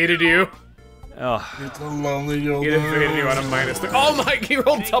evaded you. Oh, It's a lonely old It evaded you on a -3. Oh my, he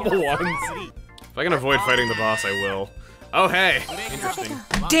rolled double ones. If I can avoid fighting the boss, I will. Oh, hey. Interesting.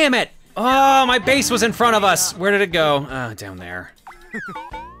 damn it! Oh, my base was in front of us. Where did it go? Down there.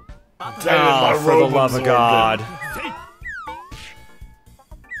 Oh, for the love of God.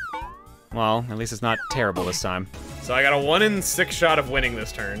 Well, at least it's not terrible this time. So I got a 1 in 6 shot of winning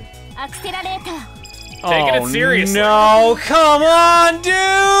this turn. Taking it seriously. No, come on, dude!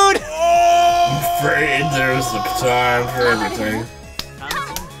 I'm afraid there's a time for everything.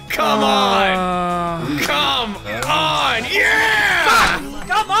 Come on! Come on! Yeah!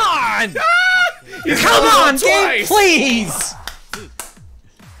 Come on! He's Come rolled on, game, twice. please!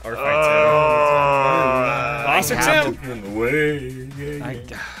 Or fight 2. Boss or 2? In the way.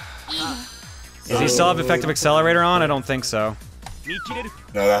 Does he still have effective accelerator on? I don't think so.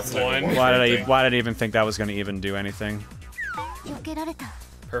 No, that's One. not Why did I even think that was going to even do anything?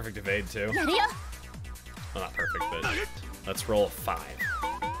 Perfect evade, too. Well, not perfect, but let's roll a 5.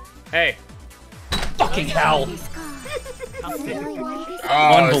 Hey. Fucking hell!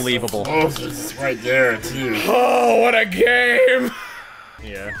 Oh, Unbelievable. It's right there, too. Oh, what a game!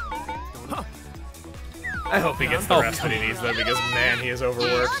 Yeah. I hope he gets the rest that he needs, though, because, man, he is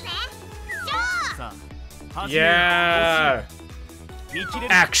overworked. Yeah!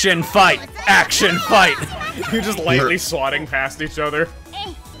 Action fight! Action fight! You're just lightly swatting past each other.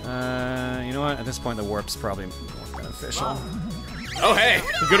 You know what? At this point, the warp's probably more beneficial. Oh, hey,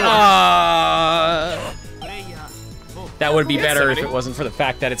 good one. That would be better if it wasn't for the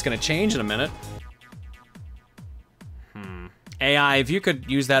fact that it's gonna change in a minute. AI, if you could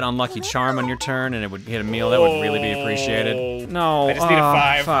use that unlucky charm on your turn and it would hit Emile, that would really be appreciated. No, I just need a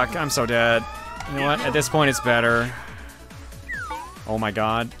 5. Fuck, I'm so dead. You know what? At this point, it's better. Oh my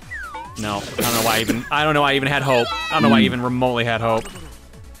god. No, I don't know why I even had hope. I don't know why I even remotely had hope.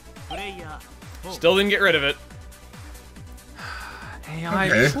 Still didn't get rid of it.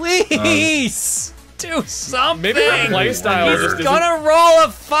 AI, please do something. Maybe her playstyle just He's gonna roll a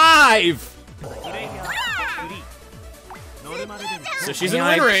 5. So she's in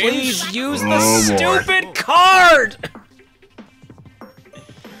AI, win range. please use the stupid card.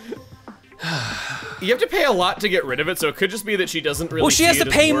 You have to pay a lot to get rid of it, so it could just be that she doesn't really. Well, she has see to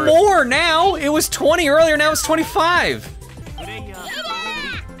it as pay worth. more now. It was 20 earlier, now it's 25.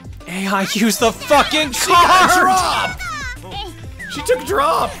 AI, use the fucking card. She took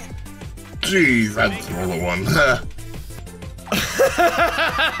drop. Jeez, that's roll a 1.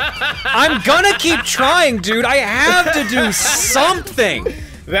 I'm gonna keep trying, dude. I have to do something.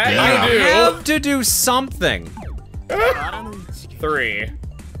 That Yeah. you do. Have to do something. 3,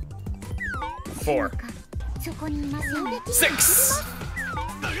 4, 6.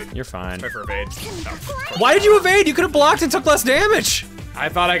 You're fine. Try for evade. Oh, Why did you evade? You could have blocked and took less damage. I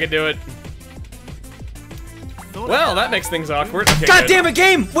thought I could do it. Well, that makes things awkward. Okay, God damn it,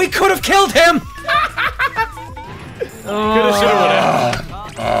 game! We could have killed him. Coulda, shoulda,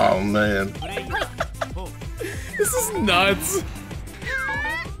 woulda. Oh man. This is nuts.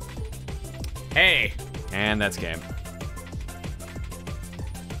 Hey. And that's game.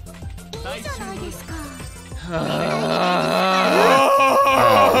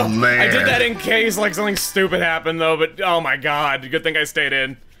 Oh man. I did that in case like something stupid happened though, but oh my god, good thing I stayed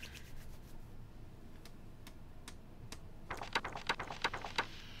in.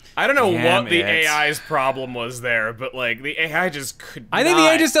 I don't know Damn what the it. AI's problem was there, but like the AI just could I think the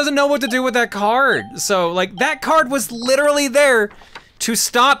AI just doesn't know what to do with that card. So, like, that card was literally there to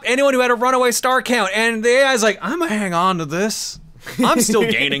stop anyone who had a runaway star count, and the AI's like, I'm gonna hang on to this. I'm still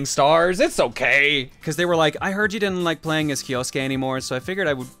gaining stars, it's okay. Because they were like, I heard you didn't like playing as Kyosuke anymore, so I figured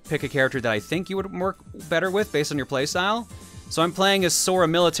I would pick a character that I think you would work better with based on your playstyle. So I'm playing as Sora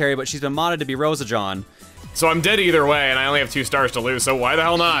Military, but she's been modded to be ProtonJon. So I'm dead either way, and I only have 2 stars to lose, so why the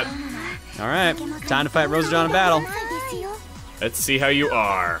hell not? Alright, time to fight ProtonJon in battle. Let's see how you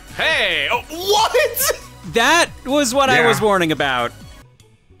are. Hey! Oh, what?! That was what I Yeah. was warning about.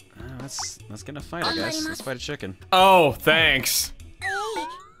 Let's get a fight, I guess. Let's fight a chicken. Oh, thanks.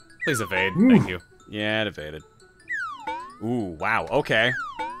 Please evade, thank you. Yeah, it evaded. Ooh, wow, okay.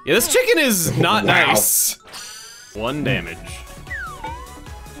 Yeah, this chicken is not Wow. nice. 1 damage.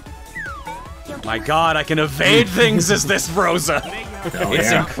 My god, I can evade things as this Rosa. Oh,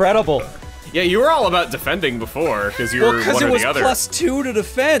 It's yeah. incredible. Yeah, you were all about defending before, because you Well, were because one it or was the other. +2 to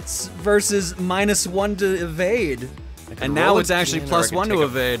defense versus -1 to evade. And now roll it's actually again, or I could +1 to take a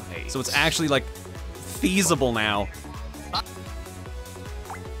evade. bait. So it's actually, like, feasible now.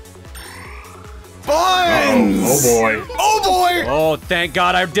 Buns! Oh boy. Oh boy! Oh, thank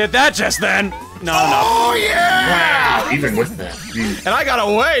god I did that just then. Not enough. Oh yeah! Wow, even with that. Jeez. And I got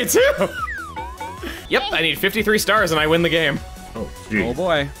away too! Yep, I need 53 stars and I win the game. Oh, Oh jeez.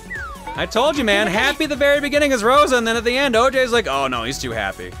 boy. I told you, man. Happy at the very beginning is Rosa, and then at the end, OJ's like, oh no, he's too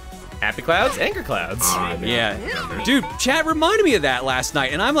happy. Happy clouds, anger clouds. Yeah. Dude, chat reminded me of that last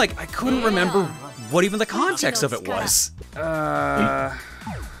night, and I'm like, I couldn't remember what even the context of it was. Oh,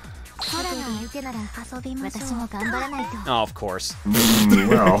 of course.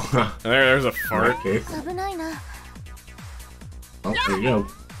 Well, There's a fart. okay. Oh, there you go.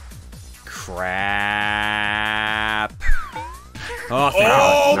 Crap. Oh, thank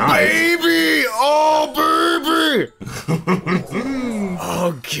God. Oh, Nice. baby! Oh, baby!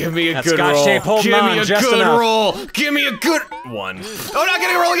 Oh, give me a That good Scotch roll. tape holding Give on me a just good enough. roll. Give me a good 1. Oh, not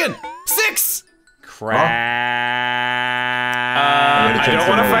getting a roll again. 6. Crap. I don't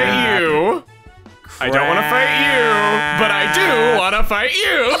want to fight you. I don't want to fight you, but I do want to fight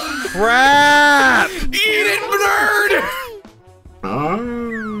you. Crap. Eat it, nerd!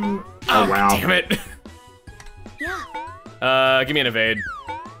 Oh, wow. Damn it. Give me an evade.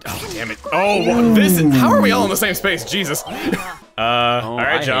 Oh, damn it. Oh, this is, how are we all in the same space? Jesus. All I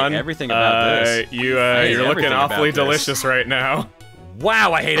right, hate John. everything about this. You're hate looking everything about awfully this. delicious right now.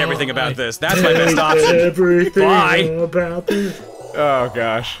 Wow, I hate everything about this. That's my best option. Everything Bye. about this. Oh,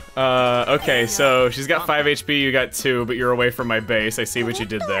 gosh. Okay, so she's got 5 HP, you got 2, but you're away from my base. I see what you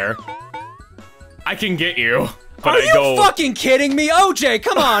did there. I can get you. But Are you fucking kidding me? OJ,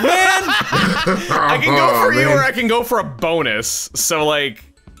 come on, man! I can go for you or I can go for a bonus. So like...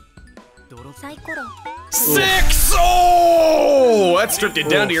 6! Oh! That stripped it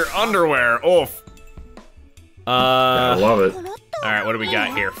down to your underwear. Oof. I love it. Alright, what do we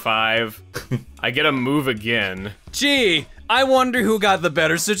got here? 5. I get a move again. Gee, I wonder who got the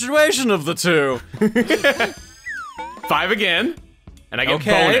better situation of the two. 5 again. And I get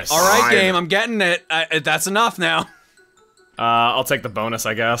okay, bonus. alright game, I'm getting it. That's enough now. I'll take the bonus,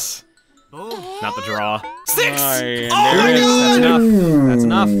 I guess. Not the draw. 6! Oh my god! That's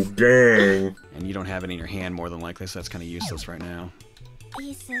enough. Dang. And you don't have it in your hand more than likely, so that's kind of useless right now.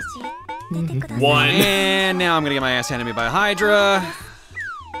 1. And now I'm gonna get my ass handed to me by a Hydra.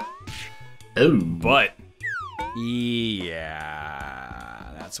 Oh. But. Yeah,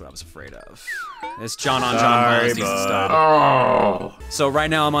 that's what I was afraid of. This John on John violence needs to stop. Oh. So right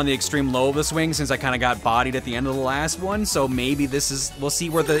now I'm on the extreme low of the swing since I kind of got bodied at the end of the last one. So maybe this is, we'll see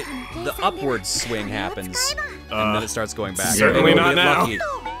where the upward swing happens. And then it starts going back. Certainly not now. Lucky.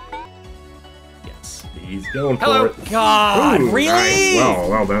 Yes. He's going Hello. for it. God, Ooh, really? Nice.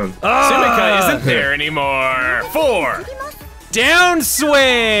 Well done. Sumika isn't there anymore. 4. Down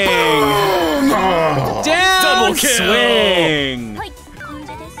swing! Oh. Down Double kill. swing!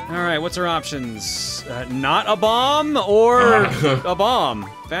 Alright, what's our options? Not a bomb or a bomb.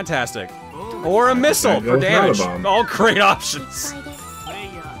 Fantastic. Or a missile for Not a damage. bomb. All great options.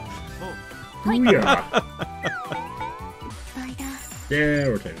 Yeah. Yeah,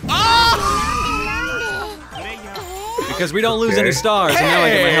 we're taking it. Because we don't lose any stars, and now I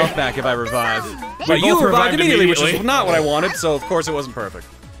get my health back if I revive. But both you revived revived immediately, which is immediately. not what I wanted, so of course it wasn't perfect.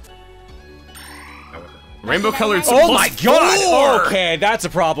 Rainbow colored. Oh my god! 4. Okay, that's a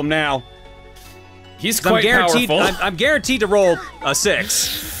problem now. He's quite powerful. I'm guaranteed to roll a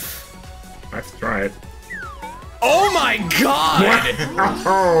 6. Let's try it. Oh my god!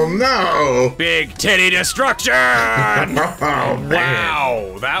 Oh no! Big titty destruction! Oh, man.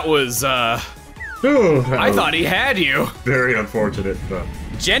 Wow, that was Ooh, I thought he had you. very unfortunate, but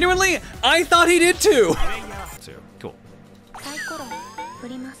Genuinely, I thought he did too. Cool.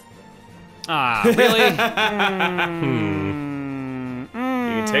 Ah, really?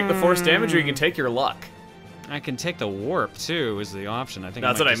 You can take the force damage or you can take your luck. I can take the warp too. Is the option? I think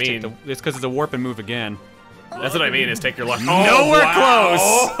That's might what I just take mean. it's because it's a warp and move again. That's what I mean, is take your luck. Nowhere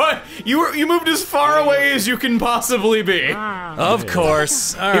close! You moved as far away as you can possibly be. Of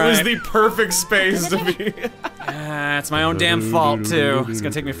course. All It right. was the perfect space to be. It's my own damn fault too. It's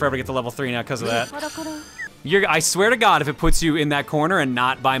gonna take me forever to get to level 3 now because of that. I swear to God, if it puts you in that corner and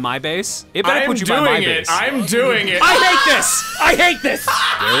not by my base, it better put you by my base. I'm doing it. I hate this! I hate this!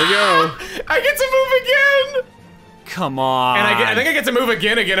 there we go. I get to move again! Come on. And I think I get to move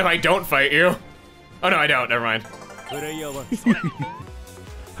again if I don't fight you. Oh no, I don't, never mind.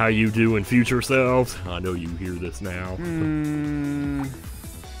 How you doing, future selves? I know you hear this now. Might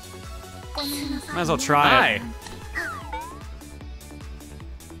as well try it. Hi.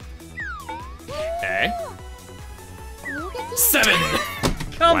 Okay. 7!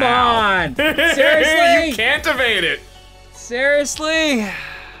 Come Wow. on! Seriously? You can't evade it! Seriously?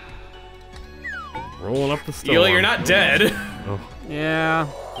 Rolling up the storm. Eel, you're not dead. Yeah.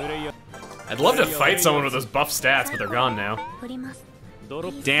 I'd love to fight someone with those buff stats, but they're gone now.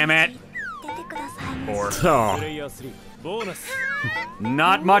 Damn it. 4. Oh,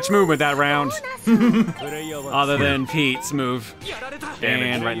 Not much movement that round. Other than Pete's move.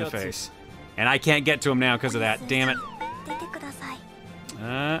 And right in the face. And I can't get to him now because of that. Damn it.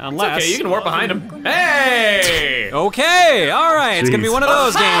 Unless. Okay, you can warp behind him. Hey! Okay, alright, it's gonna be Jeez. one of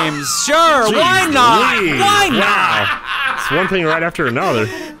those games. Sure, why not? Louise. Why not? wow. It's one thing right after another.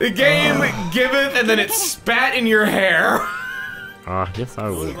 The game giveth and then it spat in your hair. Yes, I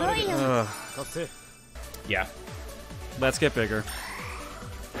would. Yeah. Let's get bigger.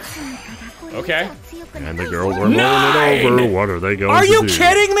 Okay. And the girls are rolling it over. What are they going Are to you do?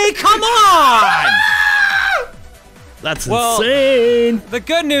 kidding me? Come on! That's Well- insane. The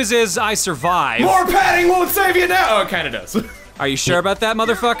good news is I survived. More padding won't save you now! Oh, it kinda does. Are you sure about that,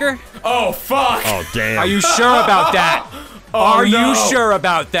 motherfucker? Oh, fuck! Oh, damn. Are you sure about that? Are you sure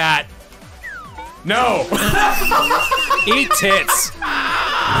about that? No! Eat tits.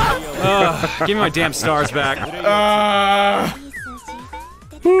 Give me my damn stars back.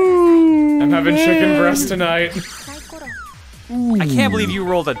 I'm having chicken breast tonight. I can't believe you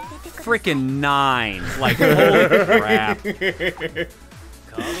rolled a freaking 9. Like, holy crap.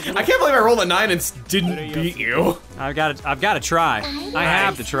 I can't believe I rolled a 9 and didn't beat you. I've got to try. I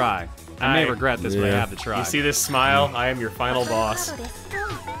have to try. I may regret this, but I have to try. You see this smile? I am your final boss.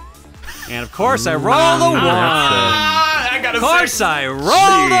 And of course I roll the 1. I got a 6. Of course I roll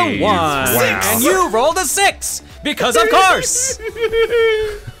the 1. Wow. And you rolled a 6. Because of course.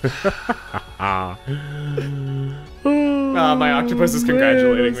 My octopus is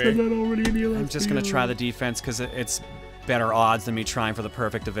congratulating me. I'm just gonna try the defense because it's better odds than me trying for the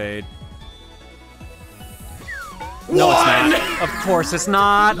perfect evade. No, it's not. Of course it's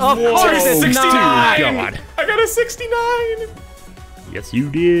not. Of course it's 69. not. God. I got a 69. Yes, you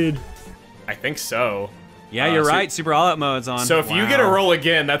did. I think so. Yeah, you're right. Super all-out mode's on. So if you get a roll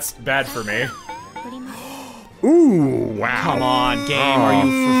again, that's bad for me. Ooh, wow. Come on, game. Are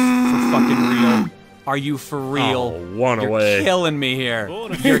you for fucking real? Are you for real? Oh, one away. You're killing me here.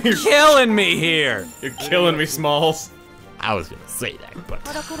 You're killing me here. You're killing me, Smalls. I was gonna say that, but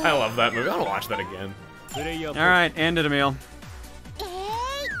I love that movie. I want to watch that again. All right, end it, Emile.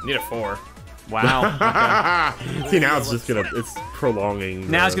 Need a 4. Wow. Okay. See, now it's just gonna, it's prolonging.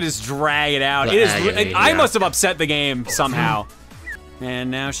 Now it's gonna just drag it out. the It is. agony, I yeah. must have upset the game somehow.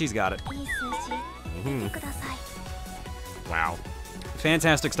 And now she's got it. Wow.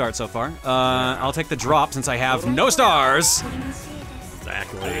 Fantastic start so far. I'll take the drop since I have no stars.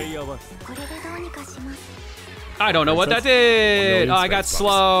 Exactly. I don't know what that did. million Oh, I got space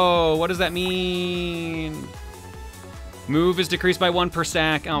slow. What does that mean? Move is decreased by 1 per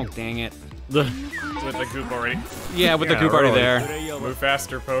stack. Oh, dang it. With the goop already. Yeah, with the Yeah, goop already really. there. Move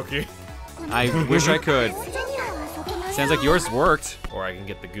faster, Pokey. I wish I could. Sounds like yours worked. Or I can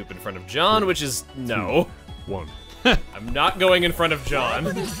get the goop in front of John, which is no. 1. I'm not going in front of John.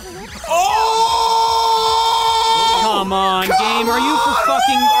 Come on, game. Are you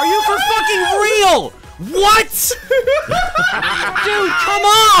for fucking real? What? Dude, come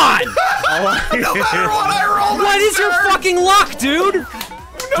on! No matter what I roll What is your fucking luck, dude?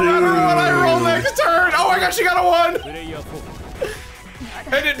 No matter what I roll next turn. Oh my gosh, she got a 1.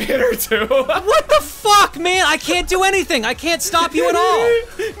 I didn't hit her too. What the fuck, man? I can't do anything. I can't stop you at all.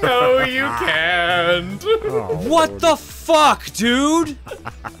 No, you can't. What the fuck, dude?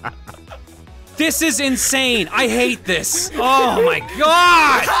 This is insane. I hate this. Oh my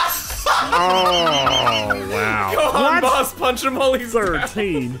god! Oh, wow. Go on, boss, punch him while he's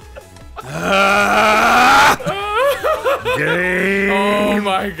 13. Game. Oh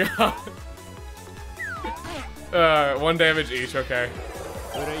my god. 1 damage each, okay.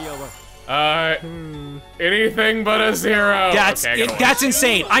 Anything but a 0. That's okay, that's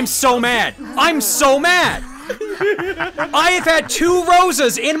insane. I'm so mad. I'm so mad. I have had 2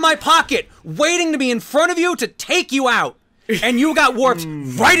 rosas in my pocket waiting to be in front of you to take you out. And you got warped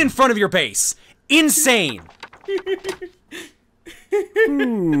right in front of your base. Insane.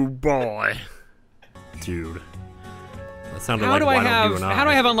 Ooh, boy. dude. That sounded How like do I why don't you have? and I How do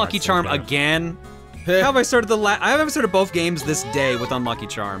I have at Unlucky the same Charm time. again? How have I started I haven't started both games this day with Unlucky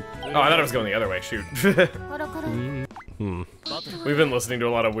Charm. Oh, I thought it was going the other way. Shoot. We've been listening to a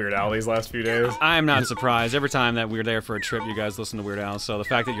lot of Weird Al these last few days. I'm not surprised. Every time that we're there for a trip, you guys listen to Weird Al. So the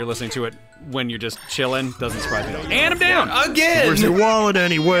fact that you're listening to it when you're just chilling doesn't surprise me at all. And I'm down Again! Where's your wallet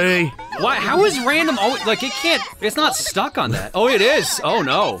anyway? Why? How is random always like it can't? It's not stuck on that. Oh, it is. Oh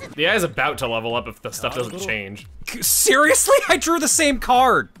no. The guy's about to level up if the stuff doesn't change. Seriously? I drew the same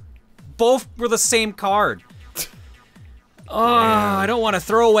card. Both were the same card. Oh, I don't want to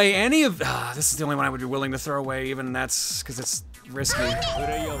throw away any of. This is the only one I would be willing to throw away, even that's because it's risky.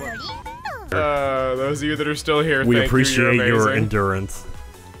 Those of you that are still here, We thank appreciate you. You're your amazing. endurance.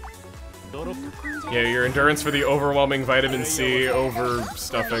 Yeah, your endurance for the overwhelming vitamin C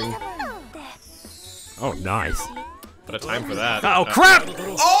overstuffing. Oh, nice. But a time for that. Oh crap!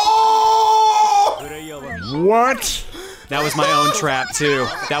 What? That was my own trap too.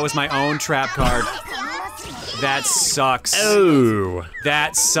 That was my own trap card. That sucks. Oh.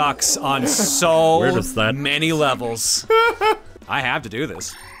 That sucks on so Where does that- many levels. I have to do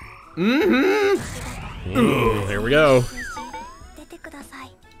this. Ooh, here we go.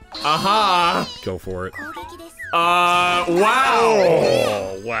 Aha! Go for it. Wow!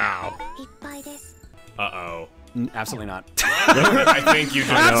 Oh, wow. Uh-oh. Absolutely not. I think you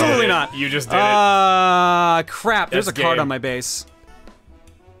just Absolutely did it. not. You just did it. Crap. There's That's a card game. on my base.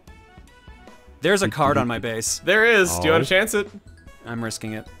 There's a card on my base. There is. Do you want to chance it? I'm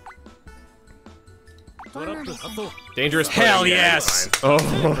risking it. Dangerous play. Hell Yeah, yes. it's fine.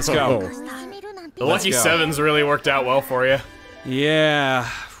 Oh, Let's go. The lucky go. sevens really worked out well for you. Yeah.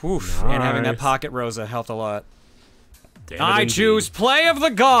 Oof. And having that Nice. pocket Rosa helped a lot. Damn it, I indeed. choose Play of the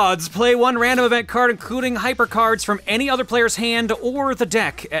Gods. Play one random event card, including hyper cards from any other player's hand or the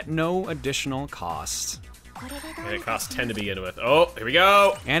deck at no additional cost. And it costs 10 to begin with. Oh, here we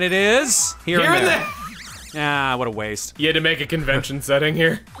go. And it is here Here and and there. there. Ah, what a waste. You had to make a convention setting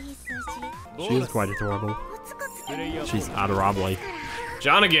here. She is quite adorable. She's adorable.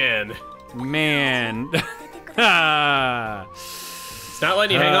 John again. Man. It's not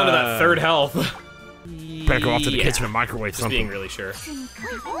letting you hang on to that third health. Better go off to the kitchen and microwave Just something. being really sure.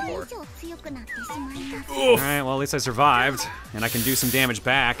 Alright, well, at least I survived, and I can do some damage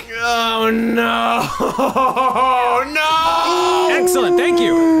back. Oh no! No! Excellent, thank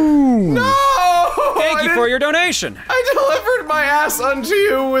you! No! Thank you for your donation! I delivered my ass unto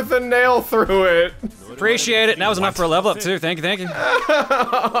you with a nail through it. Appreciate it, and that was enough for a level up, too. Thank you, thank you.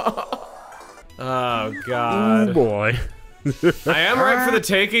 Oh god. Oh boy. I am right for the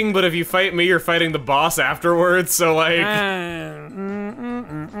taking, but if you fight me, you're fighting the boss afterwards, so like...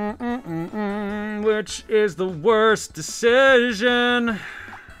 Which is the worst decision?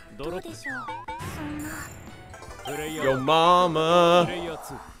 Yo mama.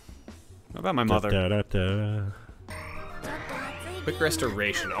 What about my mother? Quick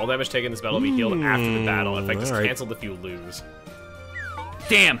restoration. All damage taken in this battle will be healed after the battle. Effect is alright. cancelled if you lose.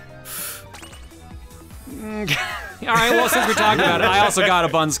 Damn! Alright, well, since we talked about it, I also got a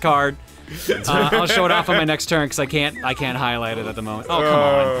Buns card. I'll show it off on my next turn, because I can't highlight it at the moment.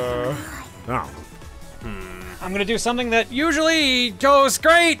 Oh, come on. Oh. I'm gonna do something that usually goes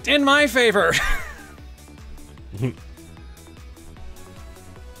great in my favor.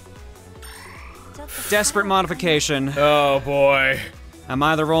 Desperate modification. Oh boy. I'm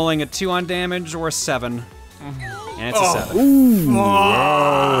either rolling a 2 on damage or a 7. And it's a 7. Ooh.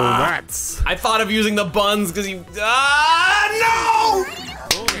 Oh, that's. I thought of using the buns because you. Ah, no!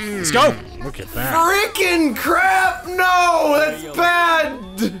 Let's go! Look at that. Freaking crap! No, that's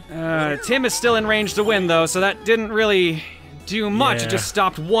bad. Tim is still in range to win, though, so that didn't really do much. Yeah. It just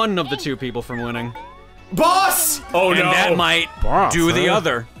stopped one of the 2 people from winning. Boss! Oh And no! that might Boss, do the huh?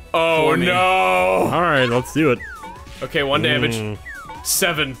 other. Oh for me. no! All right, let's do it. Okay, 1 damage.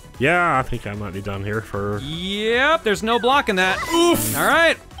 7. Yeah, I think I might be done here for. Yep, there's no blocking that. Oof! All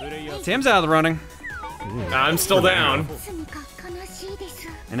right, Tim's out of the running. I'm still down.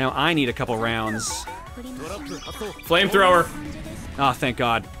 And now I need a couple rounds. Flamethrower. Oh, thank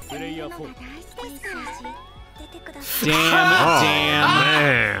God. Damn, Oh,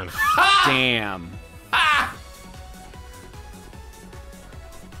 damn, man. damn.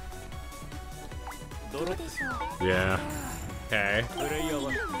 Yeah. Okay.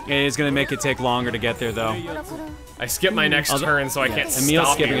 It's gonna make it take longer to get there, though. I skipped my next turn, so I can't Emile's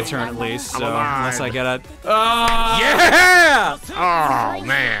stop skipping you. a turn at least, so alive. unless I get a... Yeah! Oh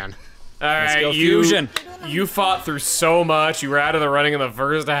man. All Let's right, go fusion. You fought through so much. You were out of the running in the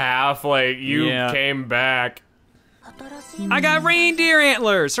first half. Like you Yeah. came back. I got reindeer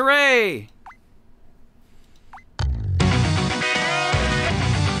antlers, hooray!